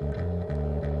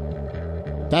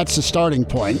 That's the starting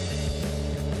point.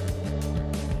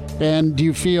 And do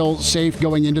you feel safe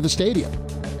going into the stadium?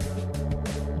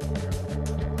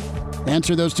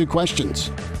 Answer those two questions.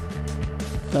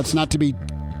 That's not to be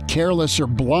careless or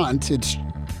blunt.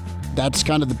 That's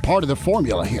kind of the part of the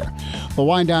formula here. We'll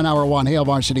wind down hour one. Hail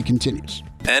Varsity continues.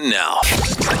 And now,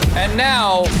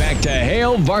 back to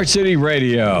Hail Varsity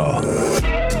Radio.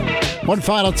 One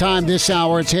final time this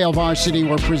hour, it's Hail Varsity.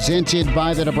 We're presented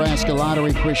by the Nebraska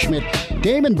Lottery. Chris Schmidt,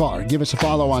 Damon Barr. Give us a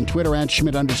follow on Twitter at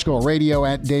Schmidt_radio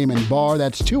at Damon Barr.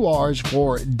 That's 2 R's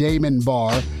for Damon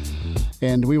Barr.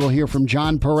 And we will hear from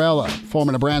John Parrella,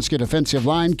 former Nebraska defensive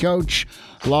line coach,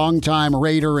 longtime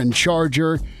Raider and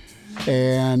Charger.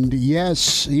 And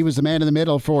yes, he was the man in the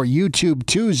middle for YouTube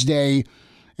Tuesday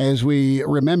as we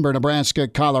remember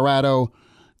Nebraska-Colorado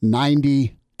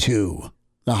 92,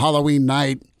 the Halloween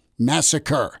night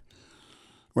massacre,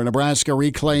 where Nebraska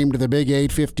reclaimed the Big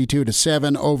 8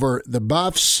 52-7 over the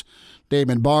Buffs.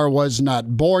 Damon Barr was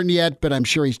not born yet, but I'm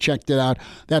sure he's checked it out.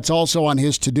 That's also on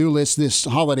his to-do list this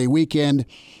holiday weekend.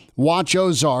 Watch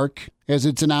Ozark. As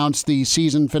it's announced, the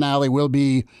season finale will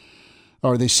be,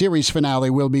 or the series finale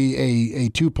will be a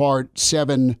 2-part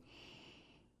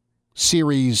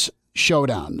 7-series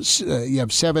showdowns. You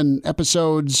have 7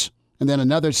 episodes and then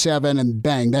another 7, and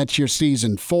bang, that's your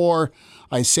season 4.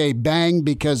 I say bang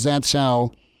because that's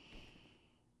how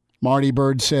Marty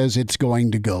Bird says it's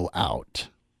going to go out.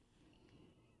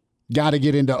 Got to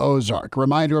get into Ozark.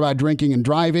 Reminder about drinking and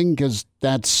driving, because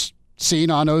that's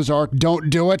seen on Ozark. Don't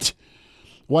do it.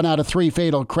 1 out of 3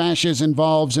 fatal crashes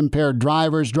involves impaired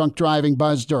drivers, drunk driving,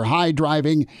 buzzed or high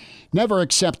driving. Never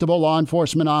acceptable. Law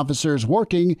enforcement officers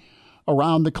working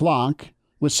around the clock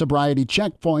with sobriety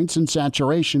checkpoints and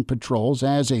saturation patrols.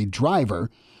 As a driver,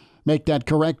 Make that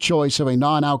correct choice of a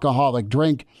non-alcoholic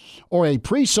drink or a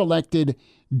pre-selected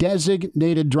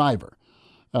designated driver.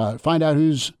 Find out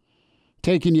who's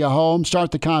taking you home.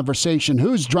 Start the conversation.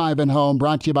 Who's driving home?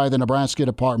 Brought to you by the Nebraska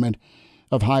Department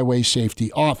of Highway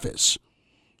Safety Office.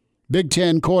 Big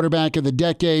Ten quarterback of the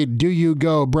decade. Do you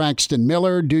go Braxton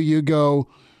Miller? Do you go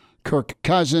Kirk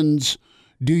Cousins?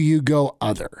 Do you go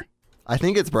other? I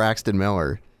think it's Braxton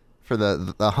Miller. For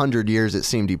the 100 years it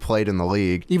seemed he played in the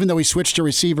league. Even though he switched to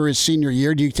receiver his senior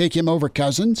year, do you take him over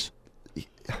Cousins?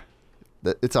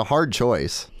 It's a hard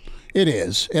choice. It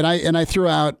is. And I threw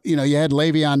out, you had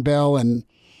Le'Veon Bell and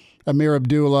Amir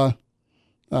Abdullah.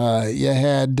 You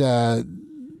had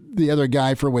the other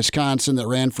guy for Wisconsin that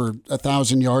ran for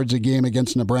 1,000 yards a game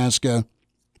against Nebraska.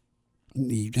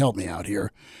 He helped me out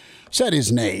here. Said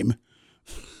his name.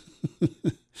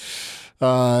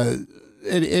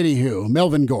 Anywho,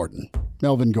 Melvin Gordon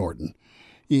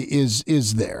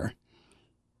is there.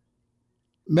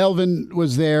 Melvin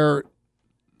was there.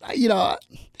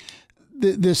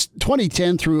 This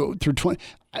 2010 through 20.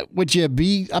 Would you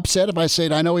be upset if I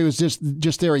said I know he was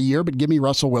just there a year, but give me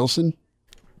Russell Wilson?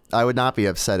 I would not be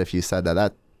upset if you said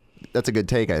that. That's a good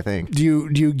take, I think. Do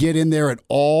you get in there at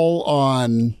all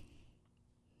on?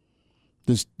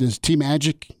 Does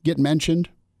T-Magic get mentioned?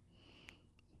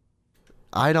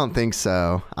 I don't think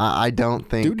so. I don't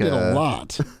think Dude did a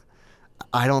lot.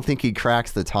 I don't think he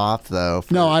cracks the top though.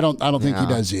 No, I don't think he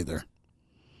does either.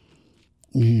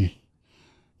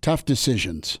 Tough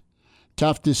decisions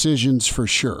for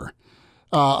sure.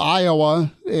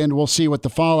 Iowa, and we'll see what the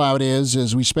fallout is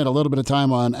as we spent a little bit of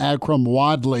time on Akram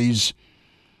Wadley's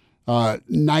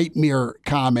nightmare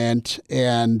comment,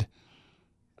 and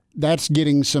that's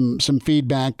getting some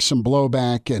feedback, some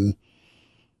blowback. And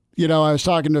I was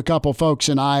talking to a couple folks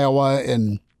in Iowa,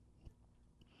 and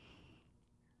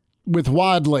with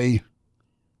Wadley,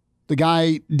 the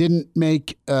guy didn't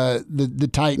make the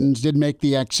Titans, didn't make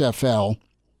the XFL.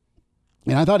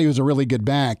 And I thought he was a really good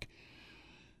back.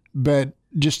 But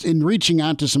just in reaching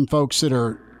out to some folks that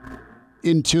are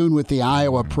in tune with the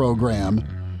Iowa program,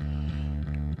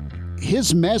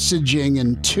 his messaging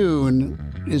and tune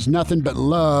is nothing but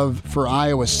love for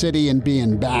Iowa City and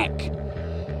being back.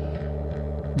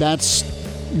 That's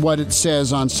what it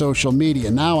says on social media.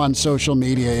 Now on social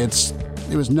media, it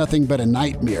was nothing but a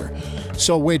nightmare.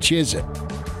 So which is it?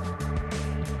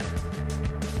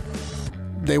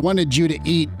 They wanted you to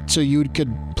eat so you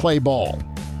could play ball.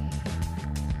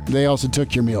 They also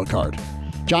took your meal card.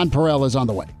 John Parrella is on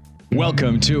the way.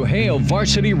 Welcome to Hail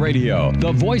Varsity Radio,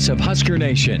 the voice of Husker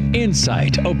Nation.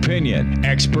 Insight, opinion,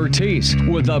 expertise,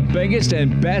 with the biggest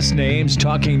and best names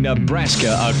talking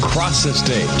Nebraska across the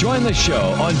state. Join the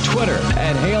show on Twitter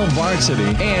at Hail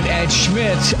Varsity and at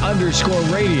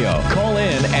Schmidt_radio. Call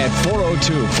in at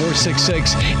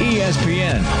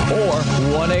 402-466-ESPN or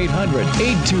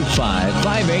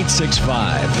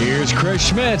 1-800-825-5865. Here's Chris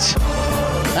Schmidt.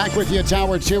 Back with you,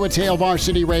 Tower 2 at Hail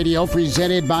Varsity Radio,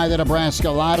 presented by the Nebraska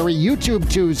Lottery. YouTube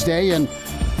Tuesday, and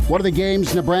one of the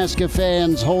games Nebraska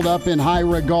fans hold up in high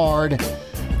regard,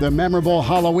 the memorable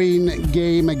Halloween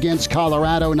game against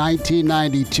Colorado,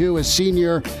 1992. A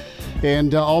senior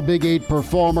and All Big 8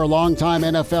 performer, longtime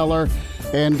NFLer,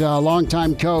 and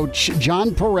longtime coach, John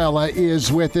Parrella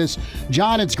is with us.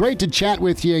 John, it's great to chat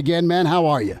with you again, man. How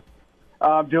are you?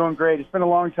 I'm doing great. It's been a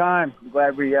long time. I'm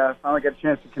glad we finally got a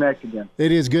chance to connect again.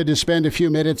 It is good to spend a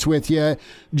few minutes with you.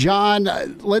 John,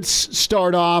 let's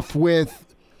start off with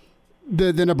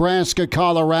the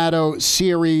Nebraska-Colorado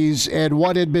series and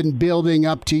what had been building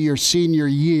up to your senior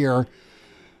year.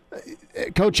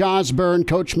 Coach Osborne,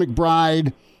 Coach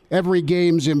McBride, every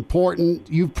game's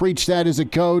important. You've preached that as a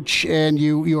coach, and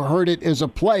you heard it as a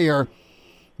player.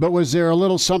 But was there a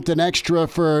little something extra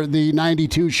for the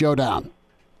 92 showdown?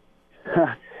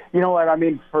 You know what? I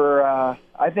mean, I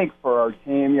think for our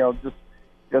team, the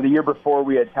year before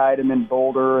we had tied them in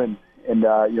Boulder, and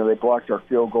they blocked our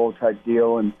field goal type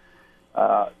deal, and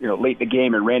late in the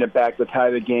game and ran it back to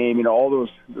tie the game. All those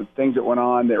things that went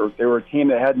on. They were a team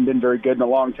that hadn't been very good in a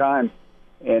long time,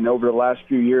 and over the last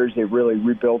few years, they've really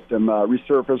rebuilt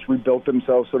rebuilt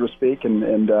themselves, so to speak,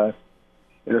 and so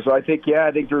I think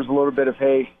there's a little bit of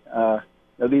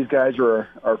these guys are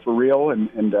for real, and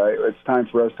it's time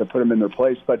for us to put them in their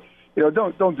place. But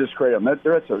don't discredit them.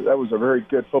 That was a very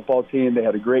good football team. They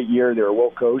had a great year. They were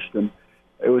well coached, and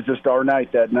it was just our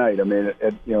night that night. I mean,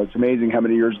 it's amazing how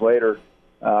many years later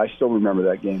I still remember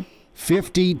that game.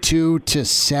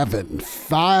 52-7,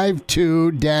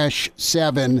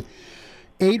 5-2-7,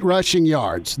 8 rushing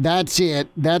yards. That's it.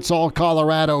 That's all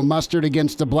Colorado mustered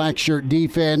against the black shirt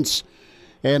defense.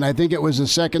 And I think it was a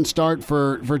second start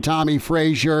for Tommy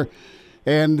Frazier.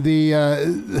 and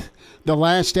the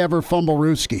last ever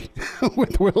Fumblerooski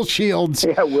with Will Shields.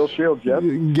 Yeah, Will Shields, yep.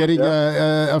 Getting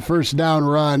a first down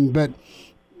run. But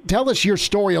tell us your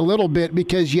story a little bit,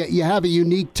 because you have a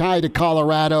unique tie to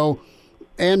Colorado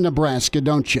and Nebraska,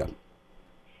 don't you?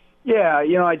 Yeah,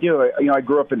 I do. I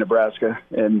grew up in Nebraska,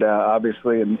 and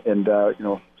obviously, and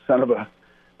son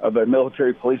of a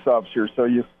military police officer. So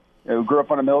you grew up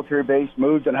on a military base,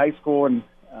 moved in high school, and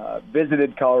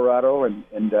visited Colorado, and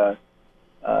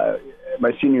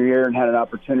my senior year, and had an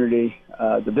opportunity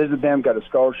to visit them. Got a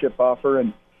scholarship offer,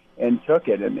 and took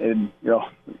it. And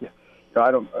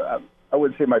I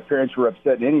wouldn't say my parents were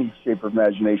upset in any shape or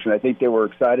imagination. I think they were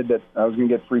excited that I was going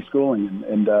to get free schooling,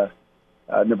 and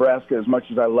Nebraska, as much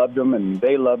as I loved them and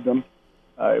they loved them,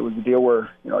 it was a deal where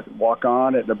I could walk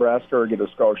on at Nebraska or get a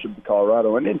scholarship to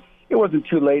Colorado. And it wasn't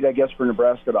too late, I guess, for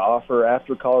Nebraska to offer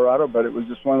after Colorado, but it was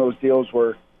just one of those deals where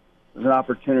it was an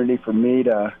opportunity for me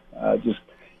to just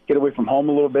get away from home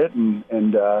a little bit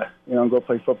and go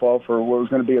play football for what was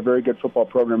going to be a very good football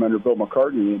program under Bill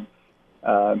McCartney.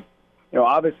 And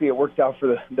obviously it worked out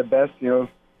for the best. A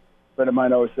friend of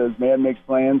mine always says, "Man makes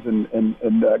plans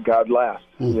and God laughs."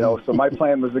 Mm-hmm. So my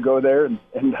plan was to go there, and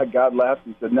God laughed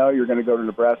and said, "No, you're going to go to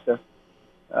Nebraska."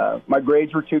 My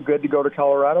grades were too good to go to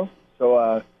Colorado, so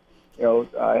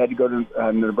I had to go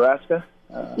to Nebraska.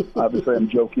 Obviously, I'm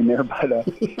joking there, but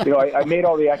I made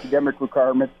all the academic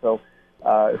requirements, so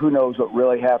who knows what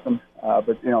really happened.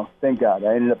 But thank God,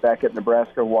 I ended up back at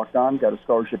Nebraska, walked on, got a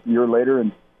scholarship a year later,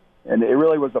 and it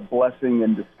really was a blessing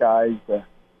in disguise to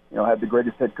have the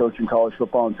greatest head coach in college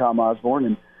football in Tom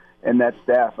Osborne and that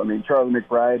staff. I mean, Charlie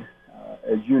McBride,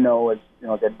 as you know, is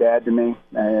like a dad to me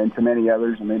and to many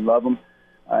others. I mean, love him.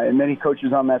 And many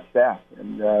coaches on that staff.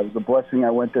 And it was a blessing.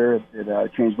 I went there.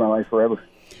 It changed my life forever.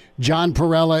 John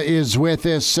Parrella is with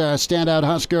us, Standout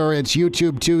Husker. It's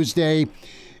YouTube Tuesday,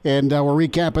 and we're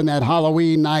recapping that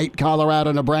Halloween night,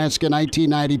 Colorado, Nebraska,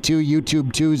 1992,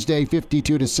 YouTube Tuesday,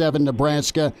 52-7,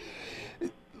 Nebraska.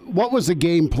 What was the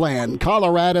game plan?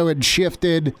 Colorado had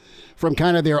shifted from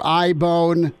kind of their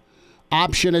eye-bone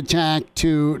option attack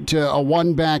to a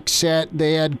one-back set.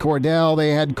 They had Cordell.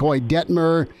 They had Coy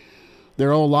Detmer.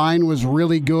 Their O-line was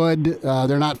really good.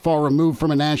 They're not far removed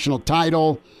from a national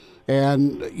title.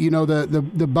 And,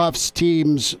 the Buffs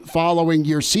teams following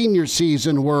your senior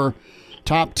season were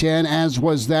top 10, as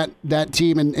was that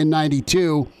team in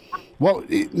 92. Well,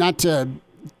 not to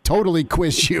totally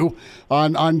quiz you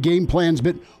on game plans,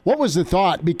 but what was the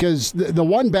thought? Because the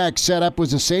one-back setup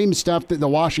was the same stuff that the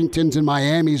Washingtons and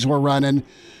Miamis were running,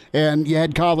 and you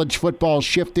had college football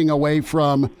shifting away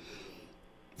from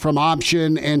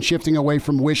option and shifting away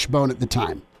from wishbone at the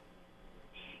time.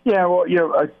 Yeah, well,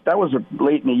 that was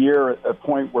late in the year, a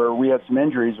point where we had some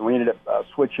injuries, and we ended up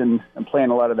switching and playing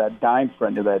a lot of that dime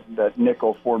front to that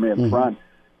nickel four-man front,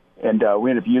 and we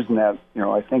ended up using that,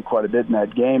 I think quite a bit in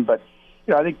that game. But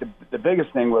I think the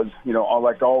biggest thing was,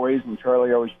 like always, and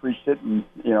Charlie always preached it, and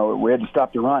we had to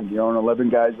stop the run, and 11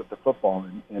 guys with the football,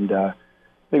 and I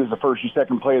think it was the first or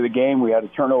second play of the game. We had a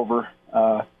turnover,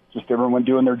 just everyone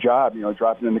doing their job,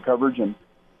 dropping into coverage and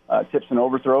tips and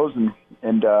overthrows,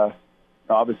 and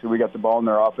obviously we got the ball and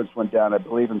their offense went down, I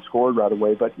believe, and scored right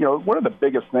away. But, one of the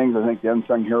biggest things, I think, the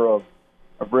unsung hero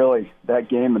of really that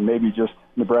game and maybe just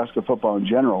Nebraska football in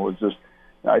general is just,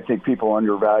 I think people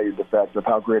undervalued the fact of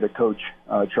how great a coach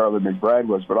Charlie McBride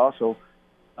was, but also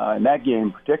in that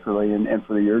game particularly and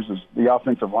for the years is the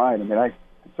offensive line. I mean,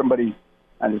 somebody,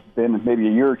 and it's been maybe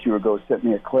a year or two ago, sent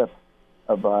me a clip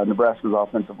of Nebraska's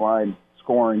offensive line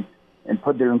scoring and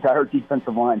put their entire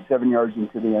defensive line 7 yards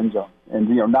into the end zone and,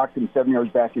 knocked them 7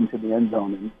 yards back into the end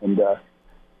zone. And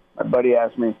my buddy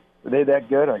asked me, "Were they that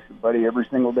good?" I said, "Buddy, every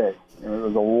single day." It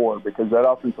was a war because that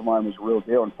offensive line was a real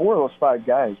deal. And 4 of those 5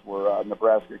 guys were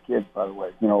Nebraska kids, by the way.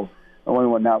 The only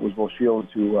one not was Will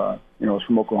Shields, who, was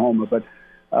from Oklahoma. But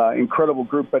incredible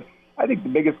group. But I think the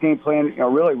biggest game plan,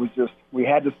 really was just we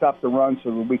had to stop the run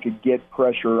so that we could get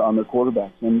pressure on their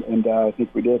quarterbacks. And I think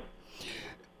we did.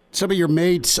 Some of your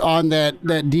mates on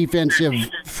that defensive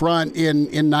front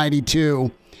in 92,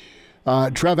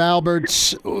 Trev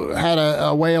Alberts had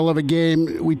a whale of a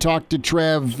game. We talked to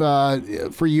Trev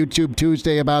for YouTube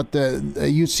Tuesday about the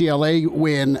UCLA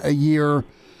win a year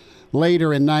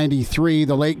later in 93,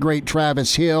 the late, great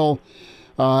Travis Hill.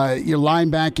 Your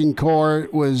linebacking core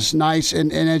was nice,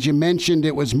 and as you mentioned,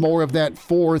 it was more of that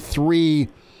 4-3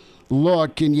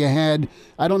 look, and you had,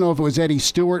 I don't know if it was Eddie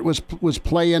Stewart was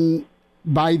playing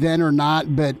by then or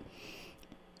not, but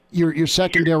your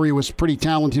secondary was pretty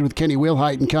talented with Kenny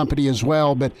Wilhite and company as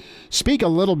well. But speak a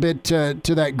little bit to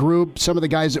that group, some of the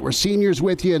guys that were seniors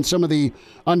with you and some of the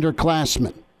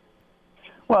underclassmen.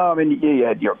 Well, I mean, you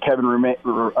had Kevin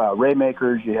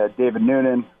Raymakers, you had David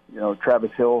Noonan,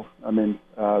 Travis Hill. I mean,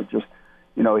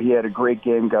 he had a great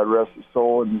game. God rest his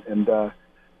soul, and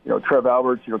Trev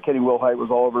Alberts. Kenny Wilhite was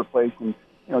all over the place, and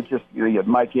you had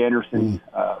Mike Anderson.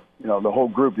 The whole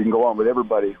group. You can go on with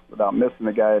everybody without missing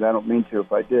a guy, and I don't mean to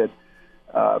if I did.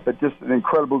 But just an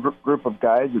incredible group of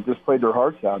guys that just played their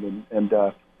hearts out, and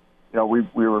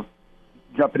we were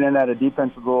jumping in at a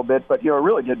defense a little bit, but it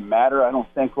really didn't matter. I don't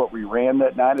think what we ran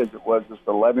that night, as it was just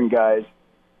 11 guys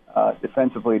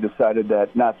defensively decided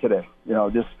that not today. Well,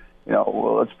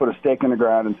 let's put a stake in the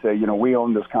ground and say, we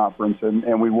own this conference,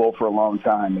 and we will for a long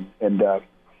time, and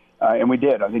we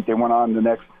did. I think they went on the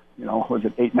next, was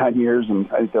it 8-9 years, and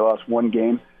I think they lost one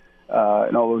game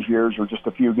in all those years, or just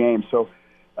a few games. So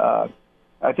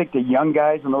I think the young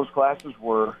guys in those classes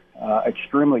were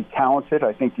extremely talented.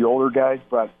 I think the older guys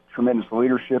brought tremendous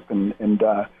leadership and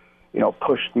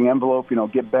push the envelope,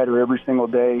 get better every single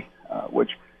day,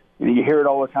 which you hear it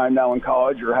all the time now in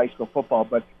college or high school football.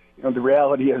 But, the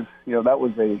reality is, that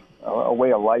was a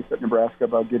way of life at Nebraska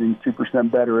about getting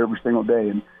 2% better every single day.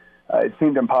 And it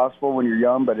seemed impossible when you're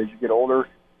young, but as you get older,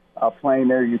 playing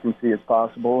there, you can see it's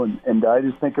possible. And I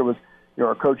just think it was,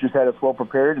 our coaches had us well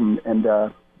prepared. And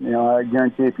I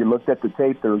guarantee if you looked at the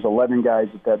tape, there was 11 guys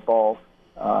at that ball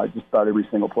just about every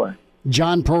single play.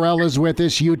 John Parrella is with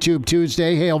us, YouTube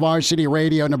Tuesday, Hail Varsity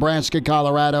Radio, Nebraska,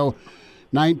 Colorado,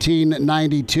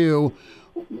 1992.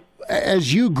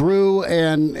 As you grew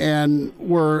and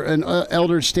were an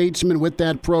elder statesman with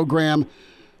that program,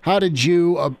 how did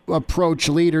you approach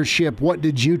leadership? What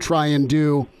did you try and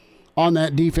do on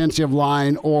that defensive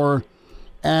line, or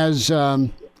as a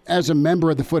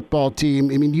member of the football team?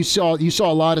 I mean, you saw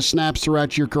a lot of snaps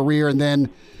throughout your career, and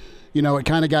then it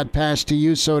kind of got passed to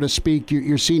you, so to speak,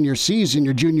 your senior season,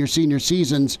 your junior, senior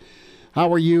seasons. How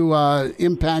were you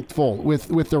impactful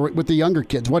with the younger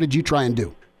kids? What did you try and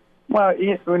do? Well,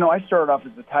 I started off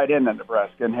as a tight end at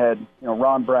Nebraska and had,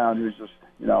 Ron Brown, who's just,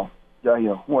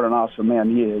 what an awesome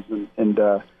man he is. And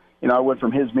I went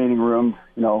from his meeting room,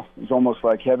 it was almost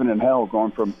like heaven and hell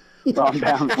going from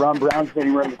Ron Brown's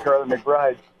meeting room to Charlie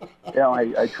McBride.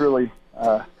 I truly...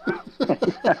 I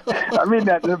mean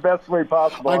that in the best way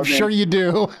possible. I'm sure you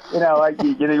do.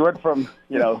 You went from,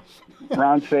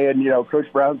 Brown saying,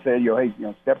 Coach Brown saying,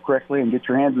 hey, step correctly and get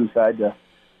your hands inside to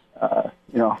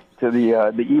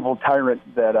the evil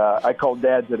tyrant that I call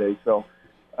Dad today. So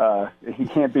he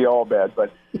can't be all bad,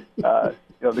 but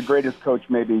the greatest coach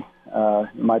maybe,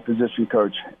 my position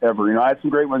coach ever. I had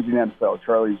some great ones in the NFL.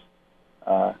 Charlie's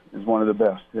is one of the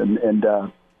best, and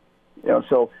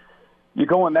so. You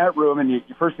go in that room, and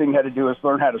the first thing you had to do is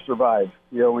learn how to survive.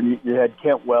 When you had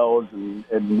Kent Wells and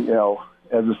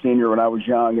as a senior when I was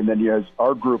young, and then you had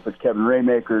our group with Kevin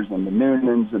Raymakers and the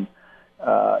Noonans and,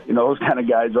 those kind of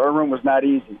guys. Our room was not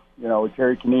easy, with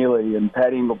Terry Keneally and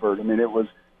Pat Engelbert. I mean, it was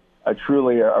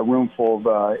truly a room full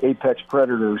of apex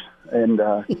predators. And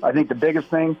I think the biggest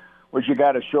thing was you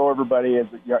got to show everybody as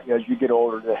you get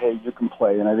older that, hey, you can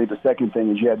play. And I think the second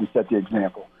thing is you had to set the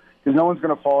example. Because no one's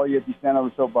going to follow you if you stand on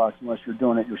the soapbox unless you're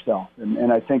doing it yourself.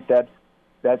 And I think that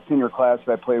senior class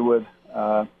that I played with,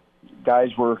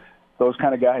 guys were those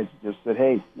kind of guys. Just said,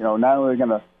 hey, not only are we going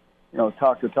to,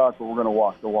 talk the talk, but we're going to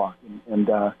walk the walk, and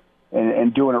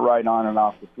doing it right on and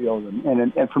off the field.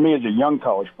 And for me as a young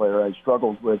college player, I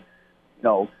struggled with,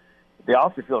 the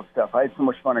off the field stuff. I had so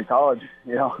much fun in college.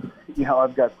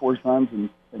 I've got 4 sons,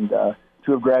 and 2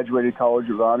 have graduated College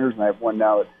of Honors, and I have one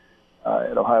now at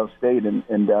Ohio State and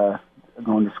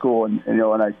going to school. And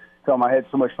I tell them I had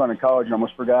so much fun in college and I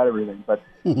almost forgot everything. But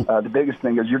the biggest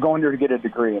thing is you're going there to get a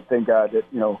degree. And thank God that,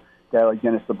 a guy like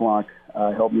Dennis LeBlanc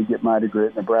helped me get my degree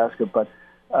at Nebraska. But,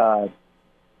 I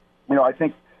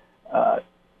think the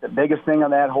biggest thing on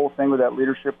that whole thing with that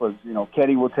leadership was,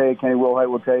 Kenny Wilhite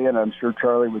will tell you, and I'm sure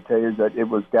Charlie would tell you, is that it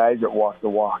was guys that walked the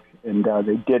walk. And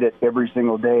they did it every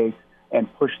single day and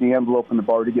pushed the envelope in the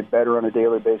bar to get better on a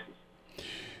daily basis.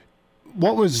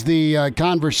 What was the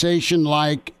conversation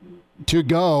like to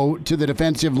go to the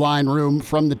defensive line room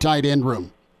from the tight end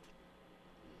room?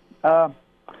 I've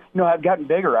gotten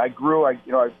bigger. I grew. At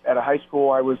a high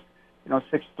school, I was,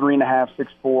 6'3.5",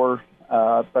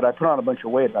 6'4", but I put on a bunch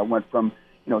of weight. I went from,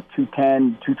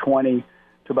 210, 220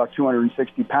 to about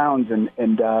 260 pounds, and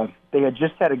they had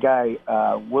just had a guy,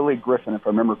 Willie Griffin, if I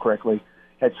remember correctly,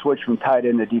 had switched from tight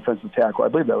end to defensive tackle. I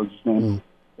believe that was his name,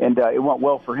 and it went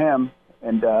well for him.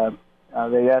 And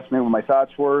they asked me what my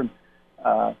thoughts were. And,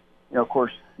 of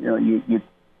course, you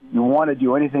want to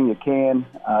do anything you can,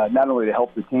 not only to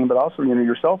help the team, but also,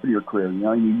 yourself in your career.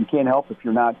 You can't help if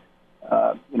you're not,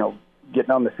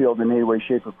 getting on the field in any way,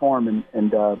 shape, or form.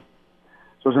 And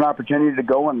So it was an opportunity to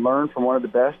go and learn from one of the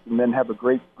best, and then have a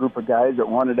great group of guys that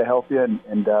wanted to help you.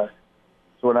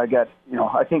 So when I got,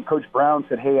 I think Coach Brown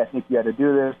said, "Hey, I think you got to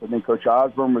do this." I think Coach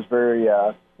Osborne was very,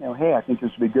 "Hey, I think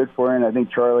this would be good for you." And I think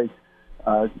Charlie,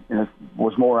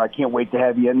 was more, "I can't wait to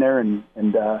have you in there." And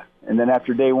then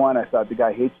after day one, I thought the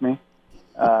guy hates me.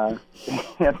 Why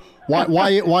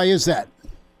is that?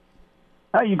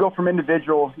 You go from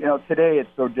individual, today it's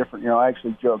so different. I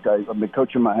actually joke, I've been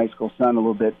coaching my high school son a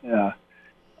little bit,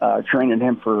 training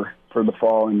him for the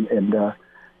fall.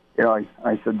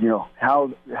 I said,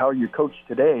 how you coach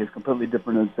today is completely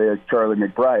different than, say, like Charlie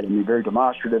McBride. I mean, very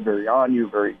demonstrative, very on you,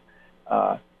 very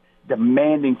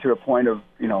demanding to a point of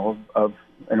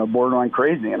borderline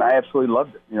crazy. And I absolutely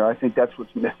loved it. I think that's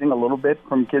what's missing a little bit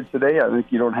from kids today. I think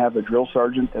you don't have a drill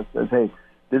sergeant that says, "Hey,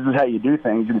 this is how you do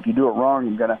things, and if you do it wrong,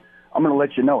 I'm gonna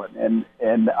let you know it." And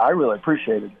I really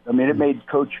appreciated it. I mean, it made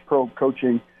pro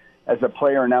coaching as a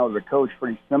player and now as a coach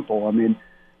pretty simple. I mean,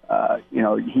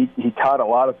 he taught a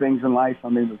lot of things in life. I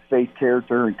mean, with faith,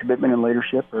 character, and commitment and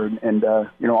leadership.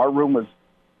 Our room was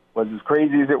as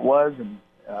crazy as it was,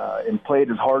 and played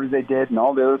as hard as they did, and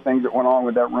all the other things that went on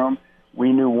with that room.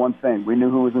 We knew one thing: we knew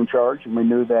who was in charge, and we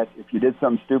knew that if you did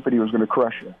something stupid, he was going to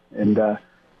crush you. And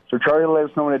so Charlie let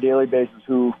us know on a daily basis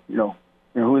who the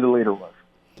leader was.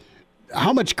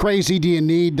 How much crazy do you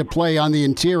need to play on the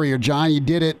interior, John? You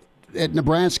did it at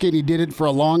Nebraska, and you did it for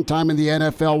a long time in the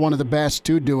NFL. One of the best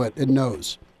to do it and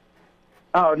knows.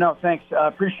 Oh, no, thanks. I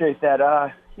appreciate that.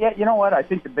 Yeah, you know what? I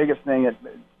think the biggest thing that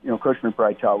Coach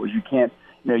McBride taught was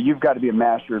you've got to be a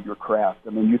master of your craft. I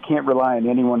mean, you can't rely on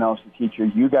anyone else to teach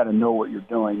you. You got to know what you're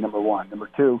doing, number one. Number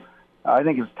two, I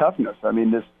think it's toughness. I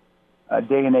mean, this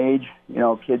day and age,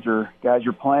 guys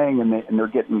are playing and they're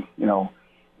getting,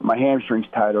 my hamstring's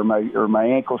tight or my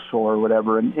ankle sore or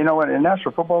whatever. And in the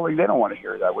National Football League, they don't want to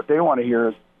hear that. What they want to hear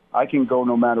is I can go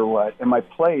no matter what, and my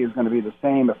play is going to be the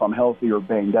same if I'm healthy or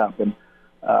banged up. And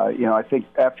I think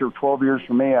after 12 years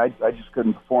for me, I just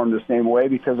couldn't perform the same way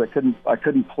because I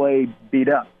couldn't play beat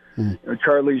up. Mm-hmm.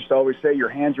 Charlie used to always say your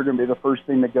hands are going to be the first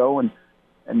thing to go, and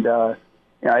I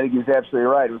think he's absolutely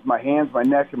right. It was my hands, my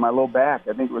neck, and my low back.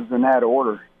 I think it was in that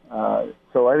order.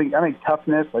 So I think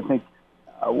toughness. I think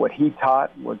what he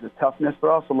taught was the toughness,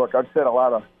 but also look, I've said a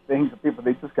lot of things that people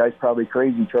think this guy's probably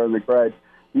crazy, Charlie McBride.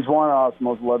 He's one of the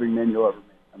most loving men you'll ever meet.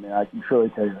 I mean, I can truly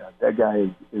tell you that. That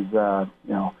guy is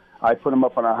I put him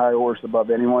up on a high horse above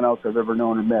anyone else I've ever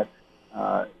known or met.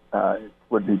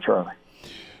 Would be Charlie.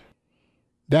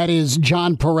 That is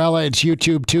John Parrella. It's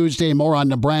YouTube Tuesday. More on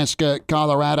Nebraska,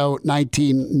 Colorado,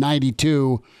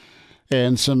 1992.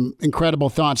 And some incredible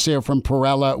thoughts there from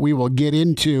Parrella. We will get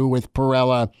into, with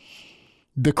Parrella,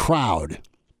 the crowd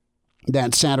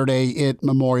that Saturday at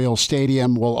Memorial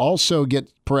Stadium. We'll also get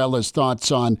Parella's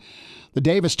thoughts on the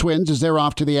Davis twins as they're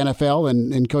off to the NFL,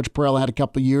 and Coach Parrella had a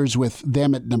couple of years with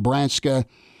them at Nebraska.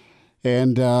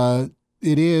 And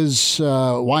it is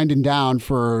winding down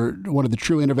for one of the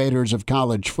true innovators of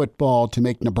college football to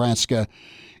make Nebraska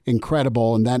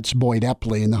incredible, and that's Boyd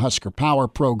Epley and the Husker Power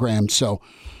program. So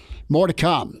more to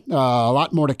come, a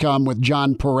lot more to come with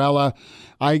John Parrella.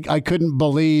 I couldn't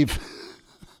believe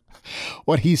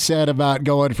what he said about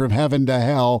going from heaven to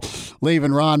hell,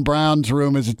 leaving Ron Brown's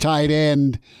room as a tight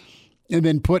end, and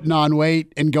then putting on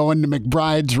weight and going to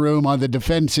McBride's room on the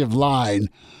defensive line.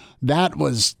 That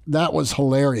was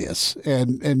hilarious.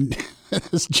 And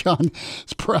as John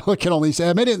Parrella can only say,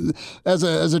 I mean it as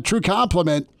a true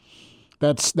compliment.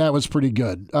 That was pretty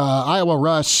good. Iowa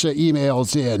Russ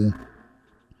emails in.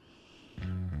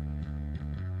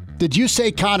 Did you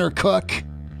say Connor Cook?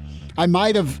 I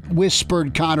might have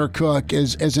whispered Connor Cook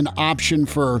as an option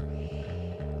for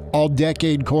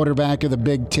all-decade quarterback of the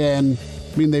Big Ten.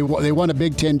 I mean, they won a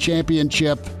Big Ten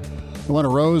championship. They won a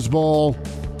Rose Bowl.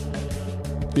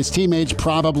 His teammates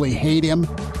probably hate him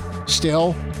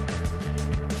still.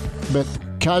 But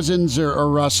Cousins or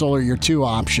Russell are your two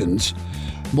options.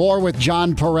 More with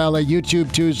John Parrella,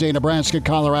 YouTube Tuesday, Nebraska,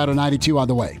 Colorado 92 on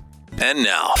the way. And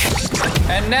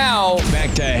now,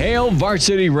 back to Hail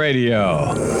Varsity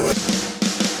Radio.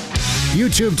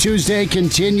 YouTube Tuesday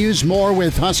continues. More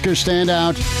with Husker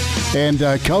standout and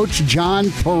Coach John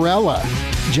Parrella.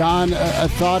 John, a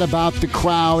thought about the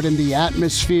crowd and the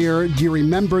atmosphere. Do you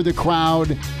remember the crowd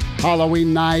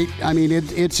Halloween night? I mean,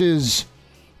 it's as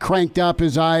cranked up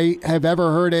as I have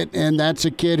ever heard it, and that's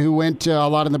a kid who went to a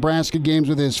lot of Nebraska games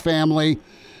with his family.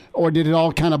 Or did it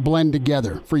all kind of blend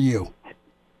together for you?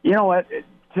 You know what?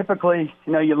 Typically,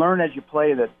 you learn as you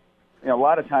play that, a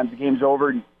lot of times the game's over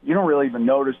and you don't really even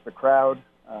notice the crowd.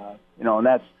 And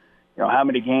that's, how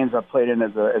many games I've played in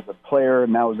as a player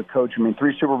and now as a coach. I mean,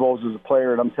 3 Super Bowls as a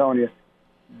player, and I'm telling you,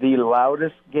 the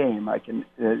loudest game I can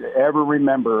ever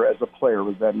remember as a player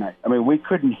was that night. I mean, we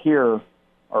couldn't hear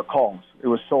our calls. It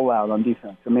was so loud on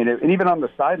defense. I mean, and even on the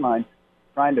sideline,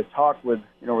 trying to talk with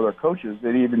our coaches,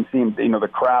 it even seemed the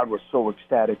crowd was so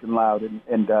ecstatic and loud.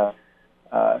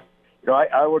 I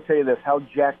will tell you this: how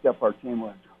jacked up our team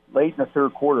was. Late in the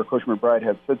third quarter, Coach McBride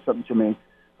had said something to me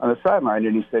on the sideline,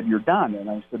 and he said, "You're done." And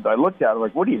I looked at him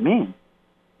like, "What do you mean?"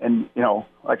 And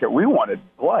we wanted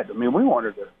blood. I mean, we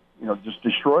wanted to just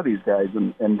destroy these guys.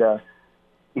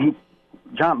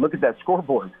 John, look at that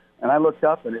scoreboard. And I looked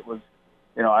up, and it was,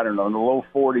 I don't know, in the low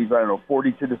 40s,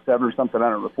 42-7 or something. I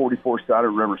don't know, 44. So I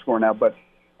don't remember scoring now, but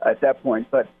at that point,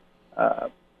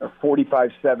 45-7.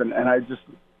 And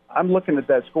I'm looking at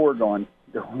that score going,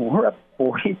 we're up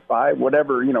 45,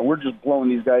 whatever. We're just blowing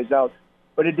these guys out.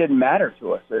 But it didn't matter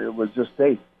to us. It was just,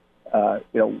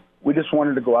 we just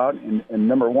wanted to go out and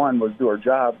number one was do our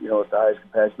job, at the highest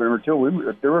capacity. But number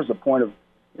two, there was a point of,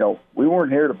 we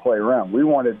weren't here to play around. We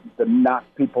wanted to knock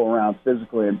people around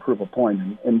physically and prove a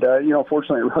point. And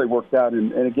fortunately, it really worked out.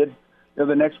 And again,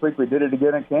 the next week we did it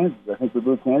again at Kansas. I think we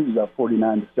blew Kansas out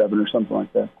 49-7 or something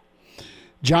like that.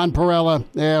 John Parrella,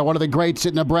 one of the greats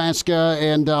at Nebraska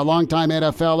and a longtime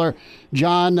NFLer.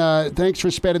 John, thanks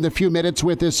for spending the few minutes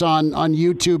with us on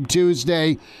YouTube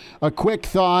Tuesday. A quick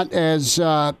thought as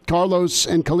Carlos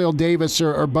and Khalil Davis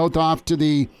are both off to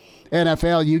the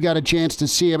NFL. You got a chance to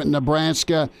see them at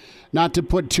Nebraska. Not to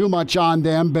put too much on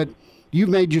them, but you've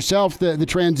made yourself the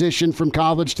transition from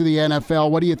college to the NFL.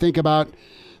 What do you think about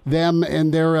them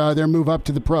and their move up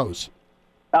to the pros?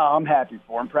 Oh, I'm happy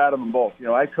for them. I'm proud of them both.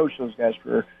 I coached those guys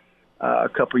for a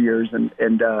couple of years, and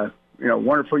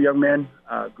wonderful young men,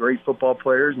 great football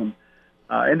players, and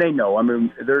they know. I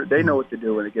mean, they know what to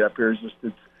do when they get up here.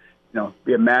 It's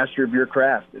be a master of your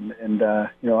craft, and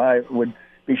I would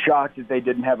be shocked if they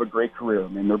didn't have a great career. I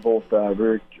mean, they're both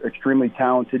very extremely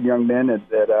talented young men that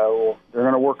they're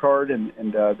going to work hard, and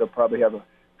they'll probably have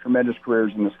tremendous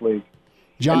careers in this league.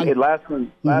 John, and last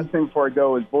thing before I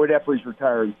go is Boyd Epley's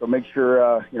retiring, so make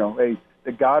sure the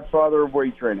godfather of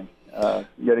weight training.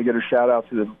 You got to get a shout out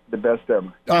to the best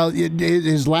ever.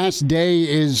 His last day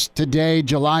is today,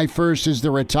 July 1st is the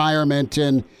retirement,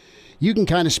 and you can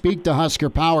kind of speak to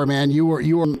Husker power, man. You were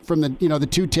from the the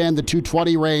 210, the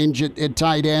 220 range at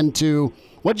tight end to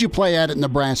what'd you play at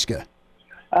Nebraska?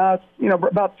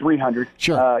 About 300.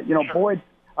 Sure. Boyd,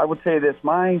 I would say this: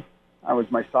 I was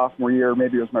my sophomore year,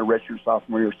 maybe it was my redshirt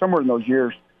sophomore year, somewhere in those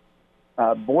years.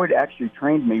 Boyd actually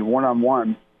trained me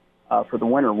one-on-one for the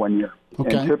winter one year,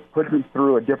 and put me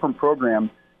through a different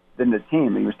program than the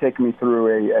team. He was taking me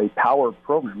through a power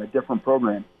program, a different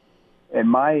program,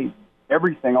 and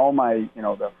everything, all my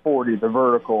the 40, the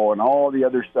vertical, and all the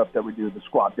other stuff that we do, the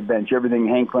squat, the bench, everything,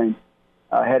 hang clean,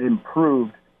 had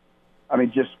improved. I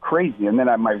mean, just crazy. And then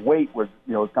my weight was,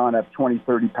 gone up 20,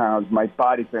 30 pounds. My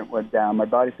body fat went down.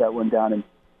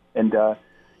 And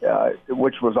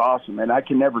which was awesome. And I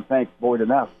can never thank Boyd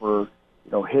enough for,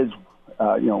 his,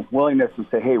 willingness to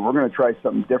say, hey, we're going to try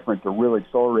something different to really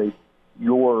accelerate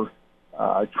your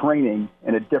training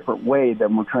in a different way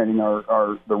than we're training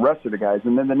the rest of the guys.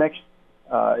 And then the next,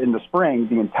 in the spring,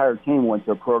 the entire team went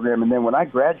to a program. And then when I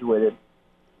graduated,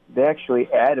 they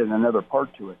actually added another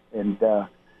part to it. And,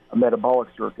 a metabolic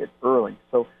circuit early.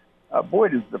 So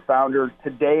Boyd is the founder.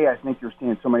 Today, I think you're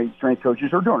seeing so many strength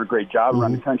coaches who are doing a great job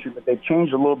around the country, but they've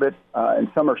changed a little bit, and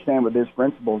some are staying with his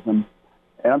principles. And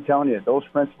I'm telling you, those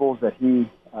principles that he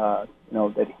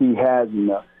has, and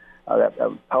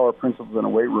that power principles in a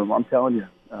weight room, I'm telling you,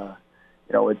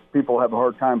 it's people have a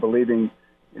hard time believing,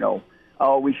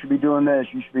 oh, we should be doing this,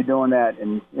 you should be doing that.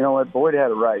 And you know what? Boyd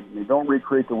had it right. I mean, don't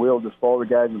recreate the wheel, just follow the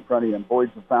guys in front of you. And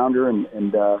Boyd's the founder,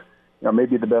 and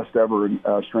maybe the best ever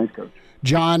strength coach.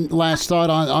 John, last thought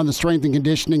on the strength and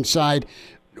conditioning side.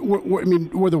 Were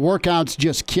the workouts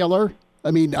just killer?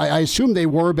 I mean, I assume they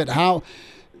were, but how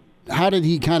did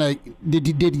he kind of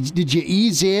did you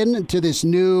ease in to this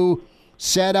new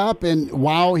setup and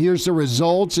wow, here's the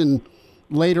results, and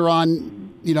later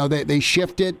on, they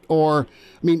shift it? Or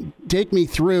take me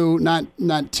through,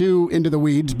 not too into the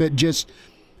weeds, but just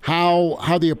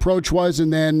how the approach was,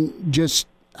 and then just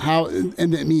how,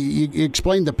 and then you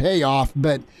explained the payoff,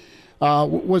 but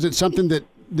was it something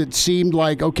that seemed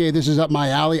like, okay, this is up my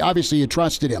alley? Obviously, you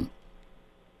trusted him.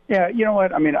 Yeah, you know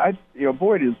what? I mean,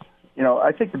 Boyd is,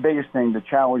 I think the biggest thing, the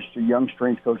challenge to young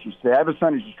strength coaches today. I have a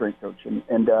son who's a strength coach,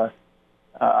 and I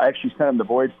actually sent him to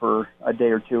Boyd for a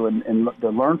day or two and to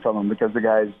learn from him because the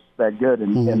guy's that good.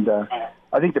 And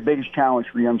I think the biggest challenge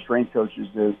for young strength coaches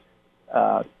is,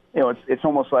 it's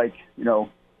almost like,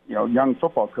 young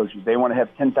football coaches, they want to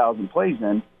have 10,000 plays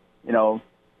in,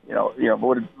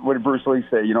 what did Bruce Lee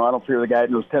say? I don't fear the guy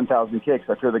who knows 10,000 kicks.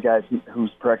 I fear the guy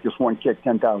who's practiced one kick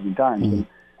 10,000 times. Mm-hmm.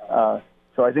 And,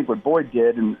 so I think what Boyd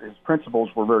did, and his principles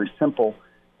were very simple,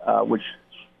 which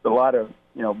a lot of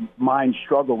minds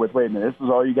struggle with. Wait a minute, this is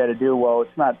all you got to do. Well,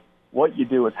 it's not what you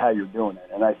do; it's how you're doing it.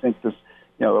 And I think this,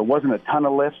 it wasn't a ton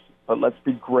of lifts, but let's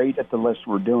be great at the lifts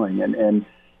we're doing. And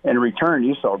in return,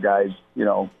 you saw guys,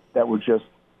 that were just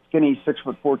skinny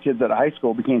 6'4" kids out of high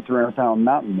school became 300-pound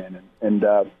mountain men. And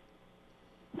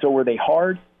so were they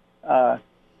hard? I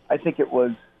think it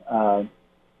was.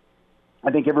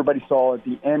 I think everybody saw at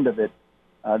the end of it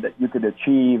that you could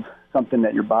achieve something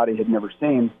that your body had never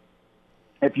seen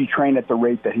if you train at the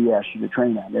rate that he asked you to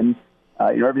train at. And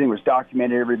everything was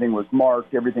documented, everything was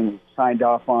marked, everything was signed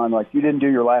off on. Like, you didn't do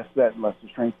your last set unless the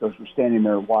strength coach was standing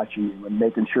there watching you and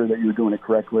making sure that you were doing it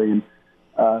correctly.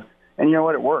 And you know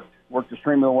what? It worked. It worked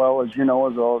extremely well, as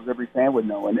well as every fan would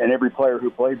know, and every player who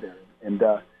played there. And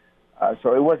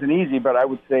so it wasn't easy, but I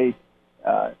would say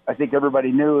I think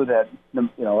everybody knew that,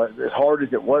 as hard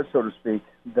as it was, so to speak,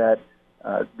 that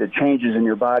the changes in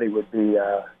your body would be,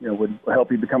 would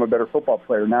help you become a better football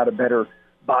player, not a better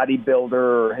bodybuilder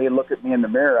or, hey, look at me in the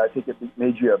mirror. I think it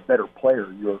made you a better player.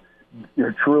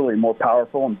 You're truly more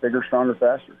powerful and bigger, stronger,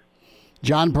 faster.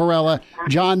 John Parrella.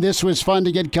 John, this was fun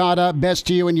to get caught up. Best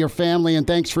to you and your family, and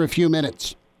thanks for a few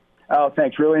minutes. Oh,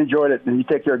 thanks. Really enjoyed it. And you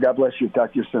take care. God bless you.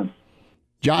 Talk to you soon.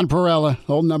 John Parrella,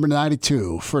 old number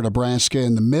 92 for Nebraska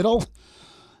in the middle.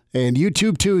 And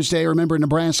YouTube Tuesday, remember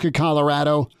Nebraska,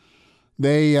 Colorado.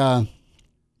 They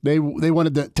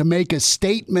wanted to make a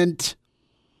statement.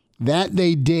 That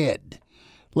they did.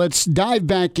 Let's dive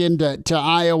back into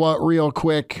Iowa real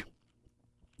quick.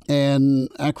 And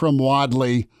Akram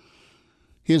Wadley,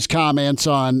 his comments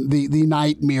on the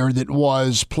nightmare that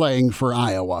was playing for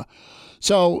Iowa.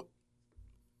 So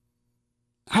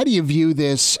how do you view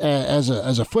this as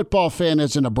a football fan,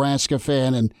 as a Nebraska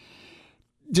fan? And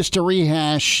just to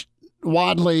rehash,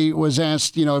 Wadley was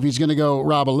asked, if he's going to go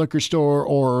rob a liquor store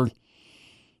or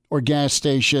gas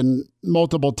station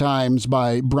multiple times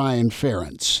by Brian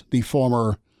Ferentz,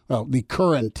 the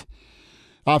current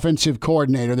offensive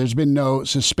coordinator. There's been no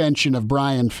suspension of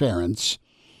Brian Ferentz.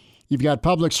 You've got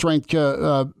public strength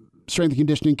and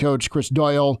conditioning coach Chris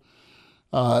Doyle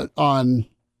on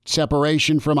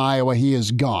separation from Iowa. He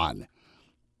is gone.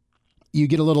 You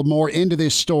get a little more into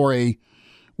this story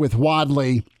with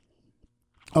Wadley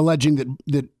alleging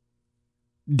that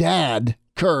Dad,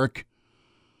 Kirk,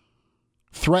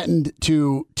 threatened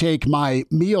to take my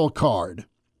meal card.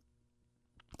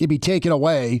 It'd be taken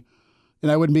away,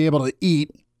 and I wouldn't be able to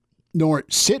eat nor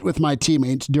sit with my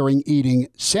teammates during eating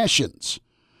sessions.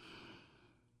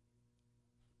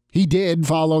 He did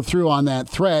follow through on that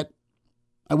threat.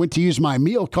 I went to use my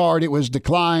meal card. It was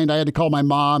declined. I had to call my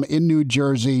mom in New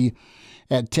Jersey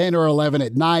at 10 or 11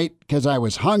 at night because I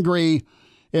was hungry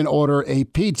and order a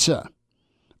pizza.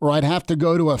 Or I'd have to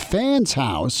go to a fan's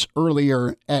house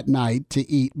earlier at night to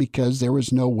eat because there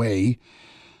was no way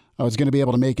I was going to be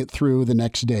able to make it through the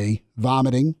next day,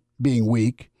 vomiting, being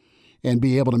weak, and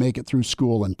be able to make it through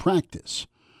school and practice.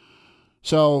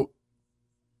 So,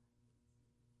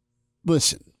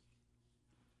 listen,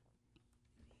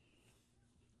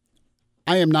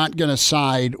 I am not going to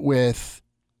side with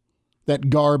that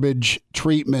garbage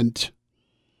treatment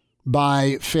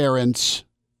by Ferentz,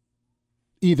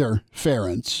 either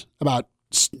Ferentz, about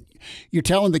you're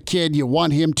telling the kid you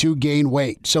want him to gain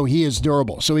weight so he is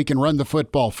durable, so he can run the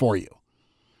football for you.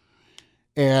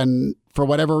 And for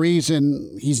whatever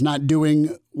reason, he's not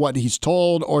doing what he's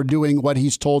told or doing what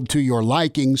he's told to your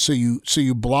liking, so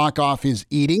you block off his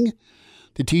eating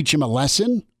to teach him a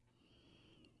lesson.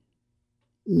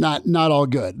 Not all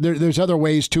good. There's other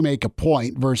ways to make a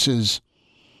point versus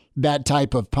that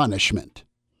type of punishment.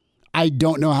 I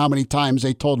don't know how many times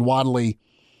they told Wadley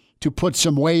to put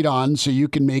some weight on so you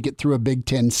can make it through a Big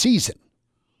Ten season.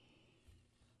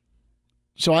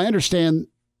 So I understand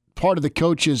part of the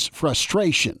coach's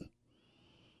frustration.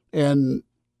 And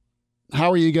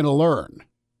how are you going to learn?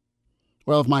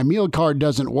 Well, if my meal card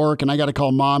doesn't work and I got to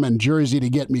call Mom in Jersey to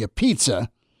get me a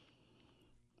pizza,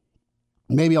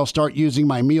 maybe I'll start using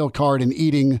my meal card and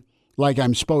eating like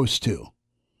I'm supposed to.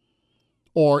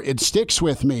 Or it sticks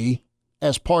with me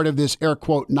as part of this air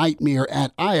quote nightmare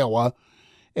at Iowa,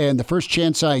 and the first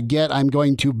chance I get, I'm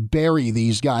going to bury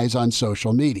these guys on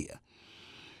social media.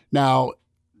 Now,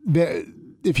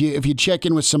 if you check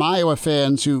in with some Iowa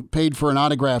fans who paid for an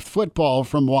autographed football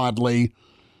from Wadley,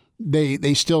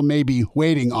 they still may be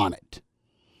waiting on it.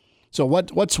 So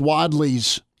what's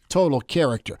Wadley's total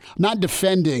character? I'm not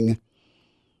defending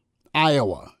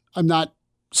Iowa. I'm not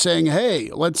saying, hey,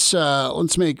 let's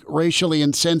make racially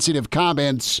insensitive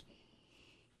comments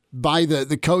by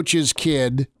the coach's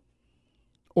kid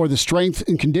or the strength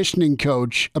and conditioning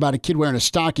coach about a kid wearing a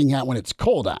stocking hat when it's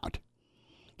cold out.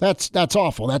 That's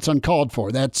awful. That's uncalled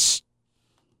for. That's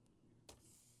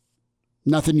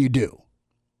nothing you do.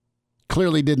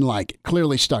 Clearly didn't like it.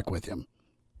 Clearly stuck with him.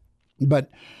 But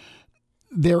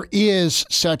there is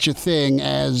such a thing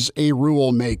as a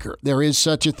rule maker. There is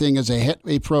such a thing as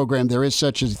a program. There is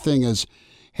such a thing as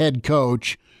head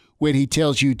coach. When he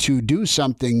tells you to do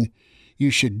something, you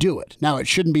should do it. Now, it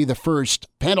shouldn't be the first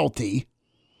penalty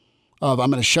of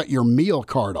I'm going to shut your meal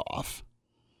card off.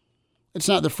 It's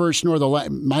not the first nor the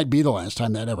last. Might be the last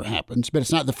time that ever happens, but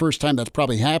it's not the first time that's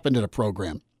probably happened at a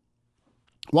program.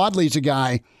 Wadley's a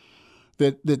guy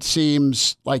that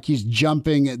seems like he's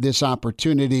jumping at this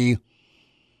opportunity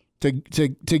to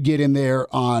get in there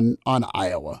on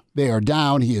Iowa. They are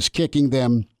down. He is kicking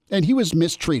them, and he was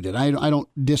mistreated. I don't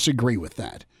disagree with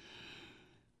that.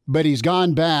 But he's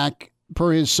gone back,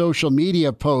 per his social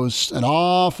media posts, an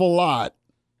awful lot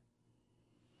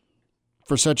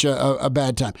for such a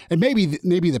bad time. And maybe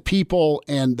the people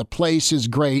and the place is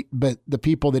great, but the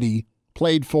people that he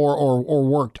played for or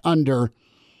worked under,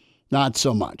 not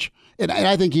so much. And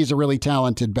I think he's a really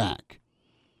talented back.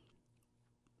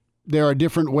 There are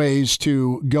different ways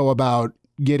to go about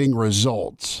getting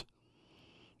results.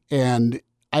 And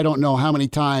I don't know how many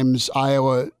times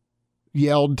Iowa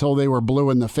yelled till they were blue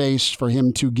in the face for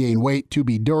him to gain weight, to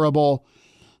be durable,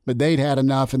 but they'd had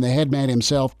enough, and the head man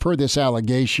himself, per this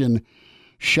allegation,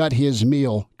 shut his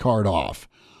meal card off.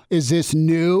 Is this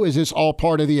new? Is this all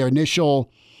part of the initial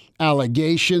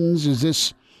allegations? Is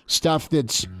this stuff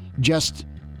that's just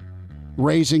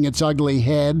raising its ugly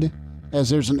head as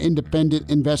there's an independent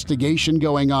investigation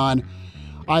going on?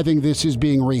 I think this is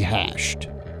being rehashed.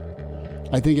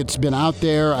 I think it's been out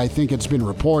there. I think it's been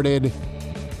reported.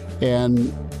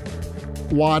 And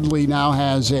Wadley now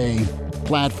has a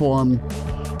platform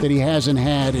that he hasn't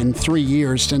had in 3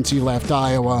 years since he left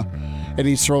Iowa, and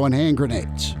he's throwing hand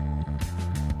grenades.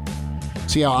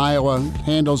 See how Iowa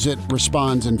handles it,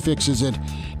 responds, and fixes it.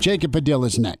 Jacob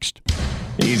Padilla's next.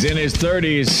 He's in his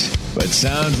 30s, but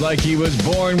sounds like he was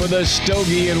born with a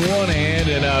stogie in one hand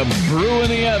and a brew in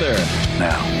the other.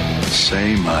 Now,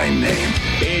 say my name.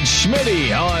 It's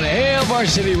Schmitty on Hail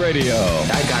Varsity Radio.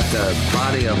 I got the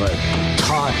body of a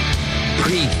taut,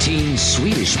 preteen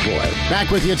Swedish boy. Back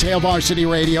with you, Hail Varsity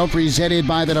Radio, presented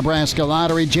by the Nebraska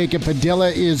Lottery. Jacob Padilla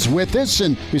is with us,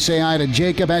 and we say hi to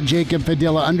Jacob at Jacob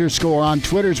Padilla _ on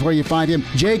Twitter is where you find him.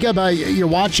 Jacob, you're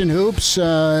watching hoops.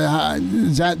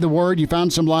 Is that the word? You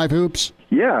found some live hoops?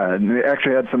 Yeah, and we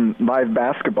actually had some live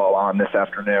basketball on this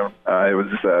afternoon. It was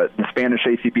the Spanish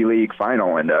ACB League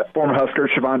final, and former Husker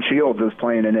Siobhan Shields is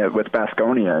playing in it with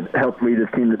Baskonia and helped lead his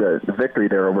team to the victory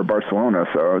there over Barcelona.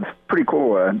 So it's pretty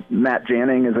cool. Matt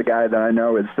Janning is a guy that I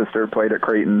know. His sister played at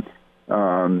Creighton.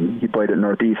 He played at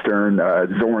Northeastern.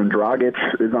 Zoran Dragic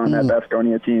is on that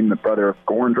Baskonia team, the brother of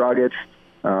Goran Dragic,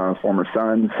 former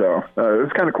son. So it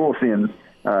was kind of cool seeing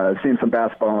some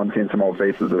basketball and seeing some old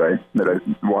faces that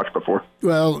I watched before.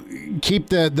 Well, keep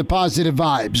the positive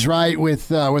vibes, right? With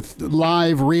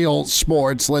live, real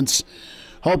sports. Let's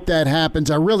hope that happens.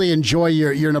 I really enjoy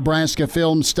your Nebraska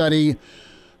Film Study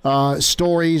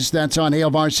stories. That's on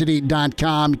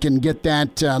hailvarsity.com. You can get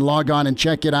that, log on and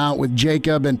check it out with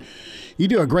Jacob. And you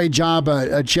do a great job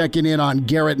checking in on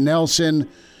Garrett Nelson.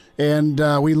 And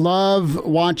we love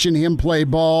watching him play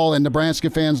ball, and Nebraska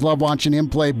fans love watching him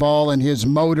play ball and his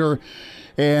motor.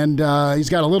 And he's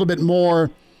got a little bit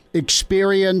more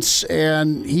experience,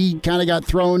 and he kind of got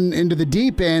thrown into the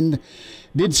deep end,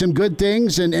 did some good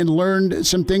things, and learned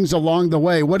some things along the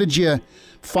way. What did you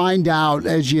find out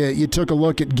as you took a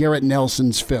look at Garrett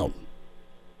Nelson's film?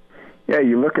 Yeah,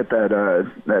 you look at that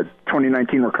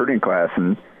 2019 recruiting class,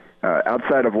 and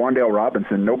outside of Wandale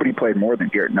Robinson, nobody played more than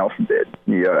Garrett Nelson did.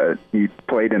 He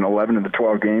played in 11 of the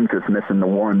 12 games, just missing the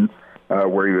one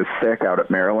where he was sick out at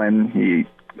Maryland.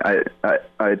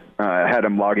 I had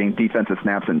him logging defensive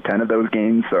snaps in 10 of those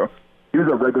games, so he was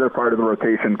a regular part of the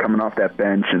rotation coming off that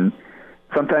bench. And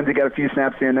sometimes he got a few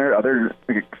snaps here and there.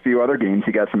 A few other games,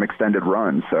 he got some extended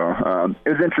runs. So it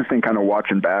was interesting kind of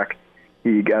watching back.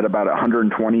 He got about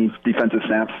 120 defensive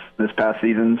snaps this past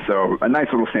season, so a nice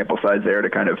little sample size there to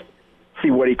kind of see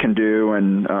what he can do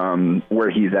and where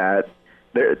he's at.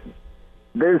 There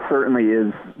certainly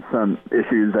is some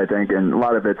issues, I think, and a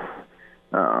lot of it's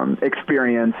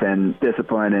experience and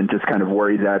discipline and just kind of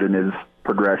where he's at in his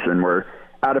progression. Where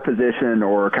out of position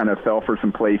or kind of fell for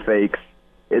some play fakes.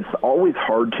 It's always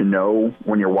hard to know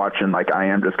when you're watching, like I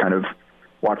am, just kind of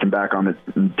watching back on the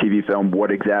TV film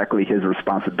what exactly his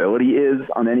responsibility is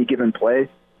on any given play.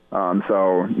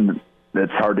 So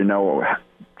it's hard to know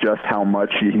just how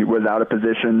much he was out of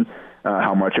position,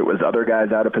 how much it was other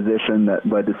guys out of position that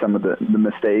led to some of the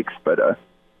mistakes. But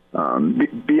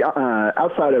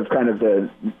outside of kind of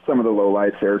some of the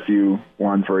lowlights, there are a few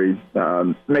ones where he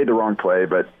made the wrong play,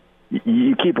 but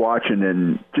you keep watching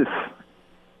and just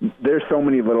there's so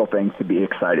many little things to be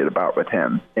excited about with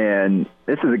him. And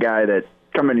this is a guy that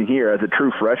coming in here as a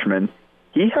true freshman,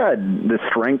 he had the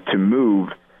strength to move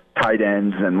tight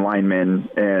ends and linemen,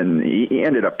 and he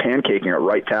ended up pancaking a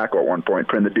right tackle at one point,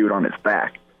 putting the dude on his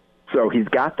back. So he's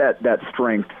got that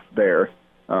strength there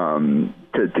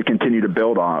to continue to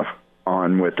build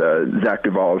on with Zach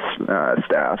Duvall's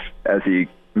staff as he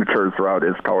matures throughout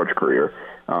his college career.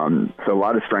 So a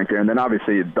lot of strength there. And then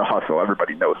obviously the hustle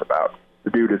everybody knows about. The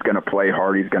dude is going to play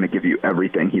hard. He's going to give you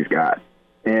everything he's got.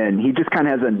 And he just kind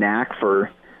of has a knack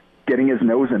for getting his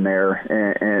nose in there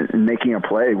and making a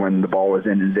play when the ball is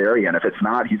in his area. And if it's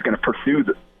not, he's going to pursue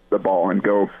the ball and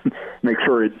go make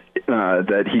sure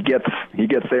that he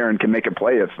gets there and can make a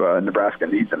play if Nebraska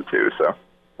needs him to. So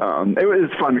it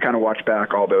was fun to kind of watch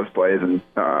back all those plays, and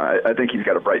I think he's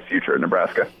got a bright future in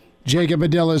Nebraska. Jacob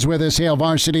Padilla is with us,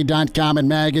 HailVarsity.com and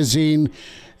magazine.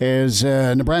 Is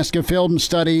Nebraska Film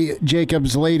Study,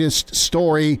 Jacob's latest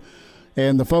story,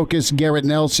 and the focus, Garrett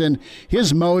Nelson.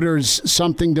 His motor's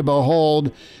something to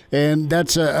behold, and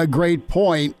that's a great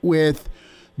point with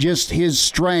just his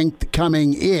strength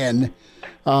coming in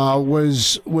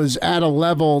was at a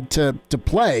level to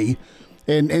play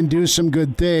and do some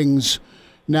good things.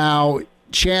 Now,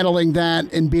 channeling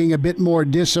that and being a bit more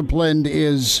disciplined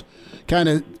is kind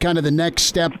of the next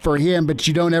step for him, but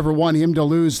you don't ever want him to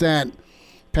lose that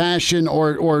passion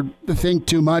or think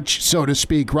too much, so to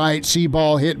speak, right? See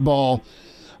ball, hit ball.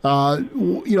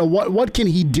 What can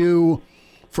he do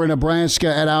for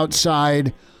Nebraska at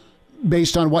outside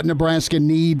based on what Nebraska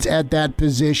needs at that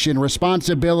position?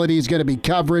 Responsibility is going to be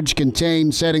coverage,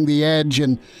 contain, setting the edge,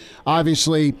 and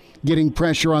obviously getting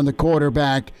pressure on the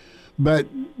quarterback. But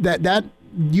that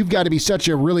you've got to be such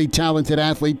a really talented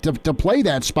athlete to play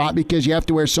that spot because you have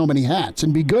to wear so many hats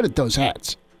and be good at those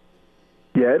hats.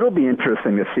 Yeah, it'll be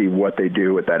interesting to see what they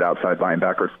do with that outside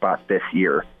linebacker spot this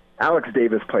year. Alex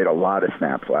Davis played a lot of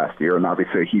snaps last year, and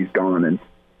obviously he's gone and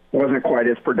wasn't quite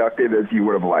as productive as you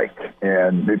would have liked.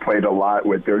 And they played a lot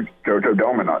with their JoJo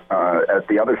Doman at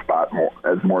the other spot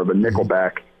as more of a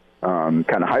nickelback kind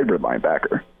of hybrid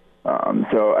linebacker.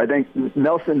 So I think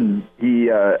Nelson,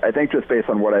 I think just based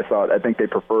on what I saw, I think they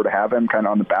prefer to have him kind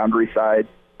of on the boundary side,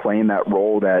 playing that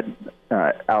role that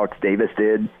Alex Davis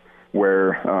did,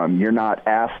 where you're not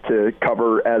asked to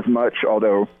cover as much,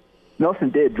 although Nelson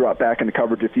did drop back into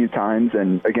coverage a few times,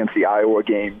 and against the Iowa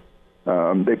game,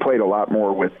 they played a lot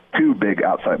more with two big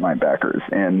outside linebackers,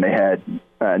 and they had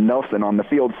Nelson on the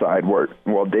field side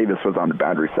while Davis was on the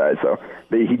boundary side. So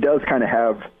he does kind of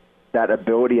have that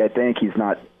ability. I think he's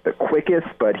not the quickest,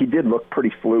 but he did look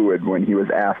pretty fluid when he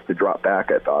was asked to drop back,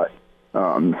 I thought.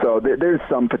 So there's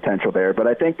some potential there, but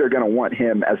I think they're going to want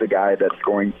him as a guy that's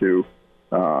going to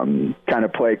kind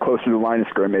of play closer to the line of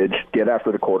scrimmage, get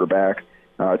after the quarterback,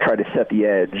 try to set the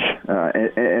edge,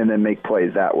 and then make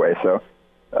plays that way. So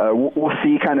we'll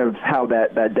see kind of how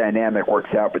that dynamic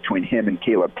works out between him and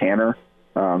Caleb Tanner.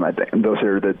 I think those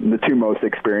are the two most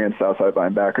experienced outside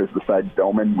linebackers besides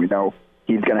Doman. We know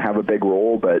he's going to have a big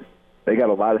role, but they got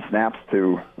a lot of snaps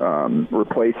to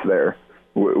replace there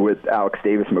with Alex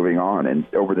Davis moving on. And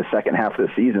over the second half of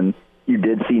the season, you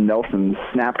did see Nelson's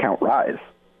snap count rise.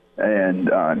 And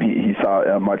he saw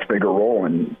a much bigger role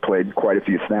and played quite a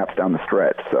few snaps down the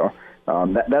stretch. So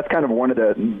that's kind of one of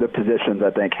the positions, I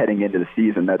think, heading into the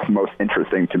season that's most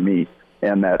interesting to me,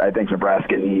 and that I think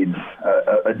Nebraska needs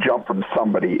a jump from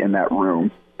somebody in that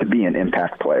room to be an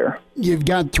impact player. You've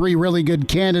got three really good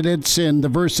candidates in the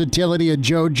versatility of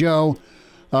JoJo,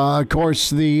 of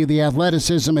course, the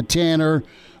athleticism of Tanner,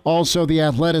 also the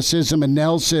athleticism of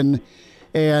Nelson.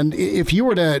 And if you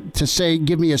were to say,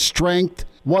 give me a strength,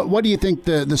 what do you think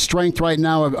the strength right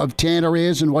now of Tanner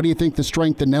is, and what do you think the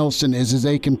strength of Nelson is as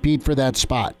they compete for that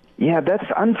spot? Yeah,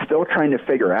 I'm still trying to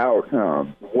figure out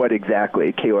what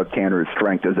exactly Caleb Tanner's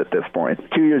strength is at this point.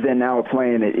 2 years in now of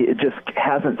playing, it just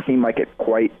hasn't seemed like it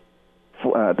quite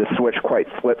the switch quite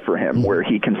flipped for him, where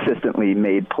he consistently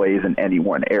made plays in any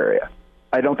one area.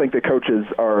 I don't think the coaches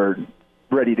are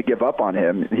ready to give up on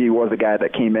him. He was a guy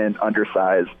that came in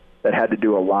undersized, that had to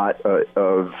do a lot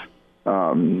of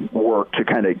work to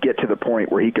kind of get to the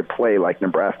point where he could play like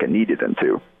Nebraska needed him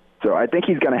to. So I think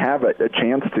he's going to have a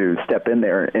chance to step in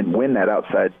there and win that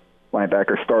outside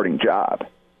linebacker starting job.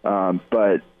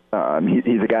 But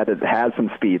He's a guy that has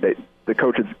some speed. The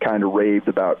coaches kind of raved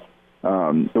about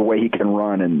the way he can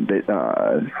run, and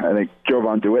I think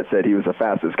Jovan DeWitt said he was the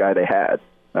fastest guy they had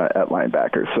at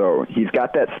linebacker. So he's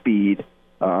got that speed.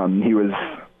 He was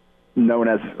known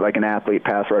as like an athlete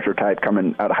pass rusher type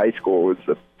coming out of high school. He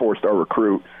was a 4-star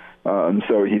recruit.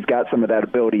 So he's got some of that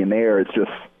ability in there. It's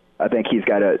just I think he's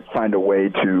got to find a way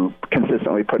to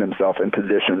consistently put himself in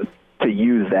position to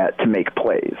use that to make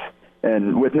plays.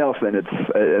 And with Nelson, it's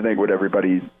I think what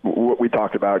we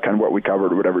talked about, kind of what we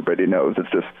covered, what everybody knows. It's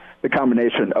just the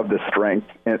combination of the strength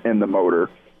and the motor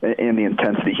and the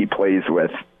intensity he plays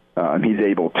with. He's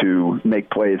able to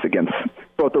make plays against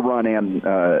both the run and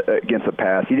against the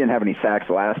pass. He didn't have any sacks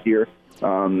last year.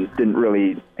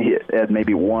 He had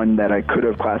maybe one that I could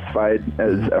have classified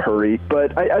as a hurry,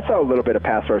 but I saw a little bit of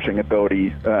pass rushing ability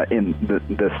in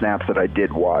the snaps that I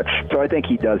did watch. So I think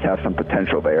he does have some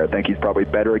potential there. I think he's probably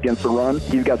better against the run.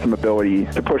 He's got some ability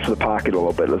to push the pocket a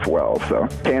little bit as well. So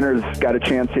Tanner's got a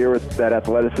chance here with that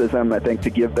athleticism, I think, to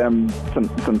give them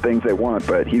some things they want,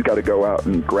 but he's got to go out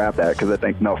and grab that because I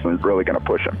think Nelson is really going to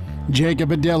push him. Jacob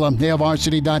Padilla,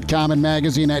 HailVarsity.com and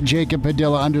magazine at Jacob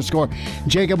Padilla _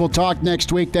 Jacob, we'll talk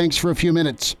next week. Thanks for a few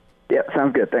minutes. Yeah,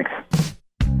 sounds good. Thanks.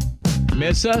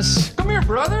 Miss us? Come here,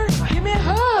 brother. Give me a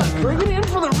hug. Bring it in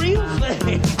for the real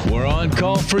thing. We're on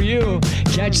call for you.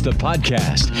 Catch the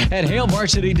podcast at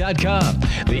HailVarsity.com,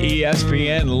 the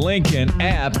ESPN Lincoln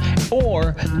app,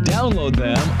 or download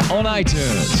them on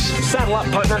iTunes. Saddle up,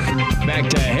 partner. Back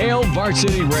to Hail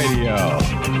Varsity Radio.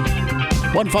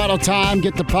 One final time,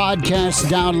 get the podcast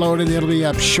downloaded. It'll be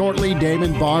up shortly.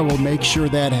 Damon Barr will make sure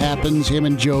that happens, him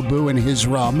and Joe Boo and his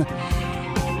rum.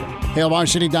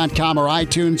 HailVarsity.com or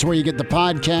iTunes where you get the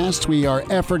podcast. We are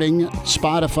efforting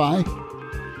Spotify.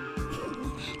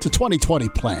 It's a 2020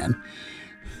 plan.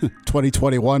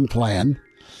 2021 plan.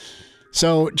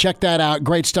 So check that out.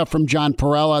 Great stuff from John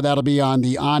Parrella. That'll be on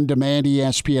the on-demand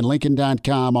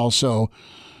ESPNLincoln.com. Also,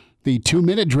 the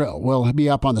 2-minute drill will be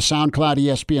up on the SoundCloud,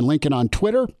 ESPN Lincoln on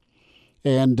Twitter.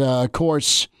 And, of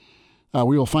course,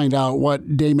 we will find out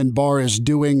what Damon Barr is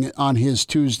doing on his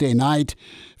Tuesday night.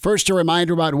 First, a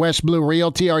reminder about West Blue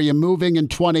Realty. Are you moving in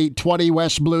 2020?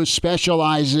 West Blue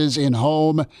specializes in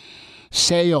home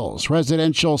sales,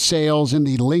 residential sales in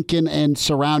the Lincoln and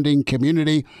surrounding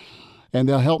community. And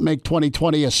they'll help make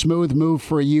 2020 a smooth move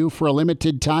for you for a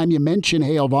limited time. You mention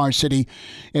Hail Varsity,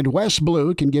 and West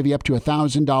Blue can give you up to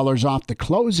 $1,000 off the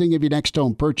closing of your next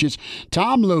home purchase.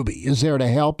 Tom Luby is there to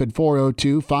help at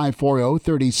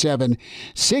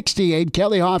 402-540-3768.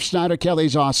 Kelly Hofsnyder,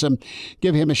 Kelly's awesome.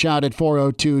 Give him a shout at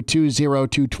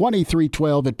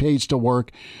 402-202-2312. It pays to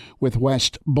work with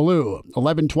West Blue.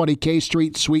 1120 K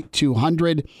Street, Suite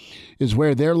 200 is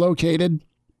where they're located.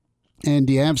 And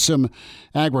you have some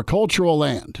agricultural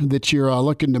land that you're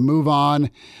looking to move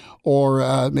on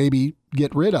or maybe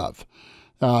get rid of.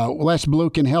 West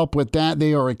Blue can help with that.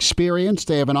 They are experienced.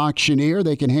 They have an auctioneer.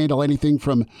 They can handle anything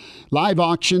from live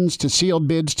auctions to sealed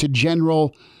bids to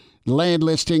general land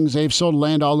listings. They've sold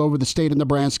land all over the state of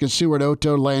Nebraska, Seward,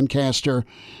 Oto, Lancaster.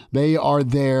 They are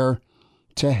there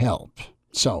to help.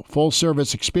 So, full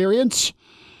service experience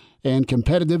and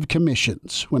competitive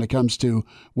commissions when it comes to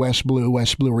West Blue,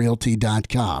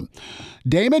 westbluerealty.com.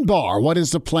 Damon Barr, what is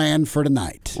the plan for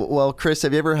tonight? Well, Chris,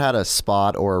 have you ever had a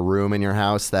spot or a room in your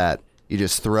house that you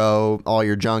just throw all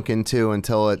your junk into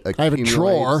until it accumulates? I have a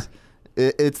drawer.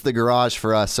 It's the garage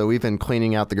for us, so we've been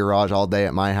cleaning out the garage all day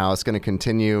at my house. Going to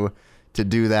continue to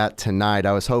do that tonight.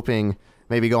 I was hoping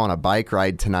maybe go on a bike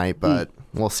ride tonight, but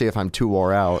we'll see if I'm too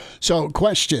wore out. So,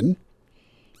 question,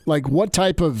 like what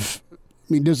type of... I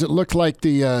mean, does it look like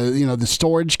the the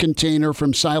storage container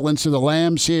from Silence of the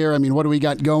Lambs here? I mean, what do we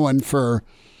got going for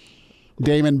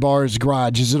Damon Barr's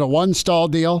garage? Is it a one-stall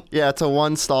deal? Yeah, it's a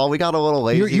one-stall. We got a little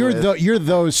lazy. You're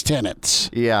those tenants.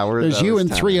 Yeah, there's you and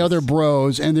tenants. 3 other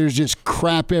bros, and there's just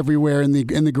crap everywhere in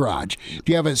the garage.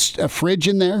 Do you have a fridge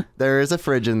in there? There is a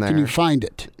fridge in there. Can you find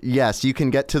it? Yes, you can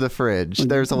get to the fridge.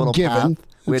 There's a little path.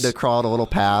 We had to crawl a little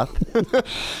path.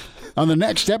 On the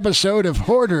next episode of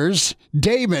Hoarders,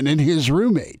 Damon and his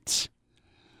roommates.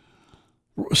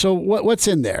 So what's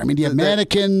in there? I mean, do you have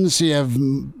mannequins? You have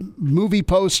movie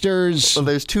posters? So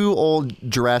there's 2 old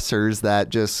dressers that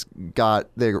just got,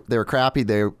 they were crappy.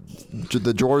 The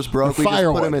drawers broke. We just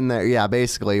put them in there. Yeah,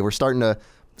 basically. We're starting to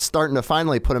starting to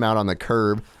finally put them out on the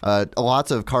curb.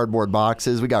 Lots of cardboard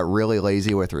boxes. We got really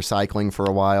lazy with recycling for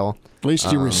a while. At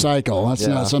least you recycle. That's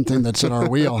not something that's in our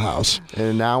wheelhouse.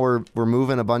 And now we're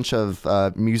moving a bunch of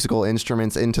musical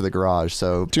instruments into the garage.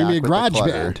 So to be a garage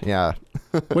band. Yeah.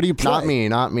 What do you play?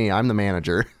 Not me. I'm the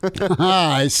manager.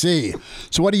 I see.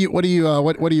 So what do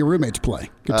your roommates play?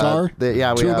 Guitar? We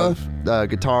tuba? have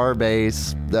guitar,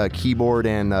 bass, keyboard,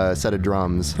 and a set of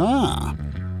drums.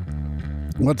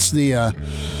 What's the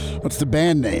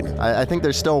band name? I think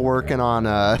they're still working on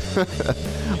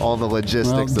all the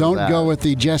logistics. Well, of that. Don't go with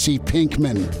the Jesse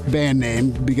Pinkman band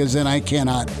name because then I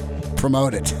cannot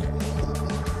promote it.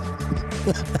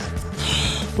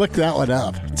 Look that one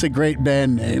up. It's a great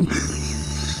band name.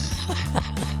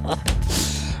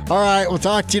 All right, we'll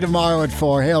talk to you tomorrow at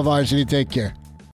 4. Hail Varsity, take care.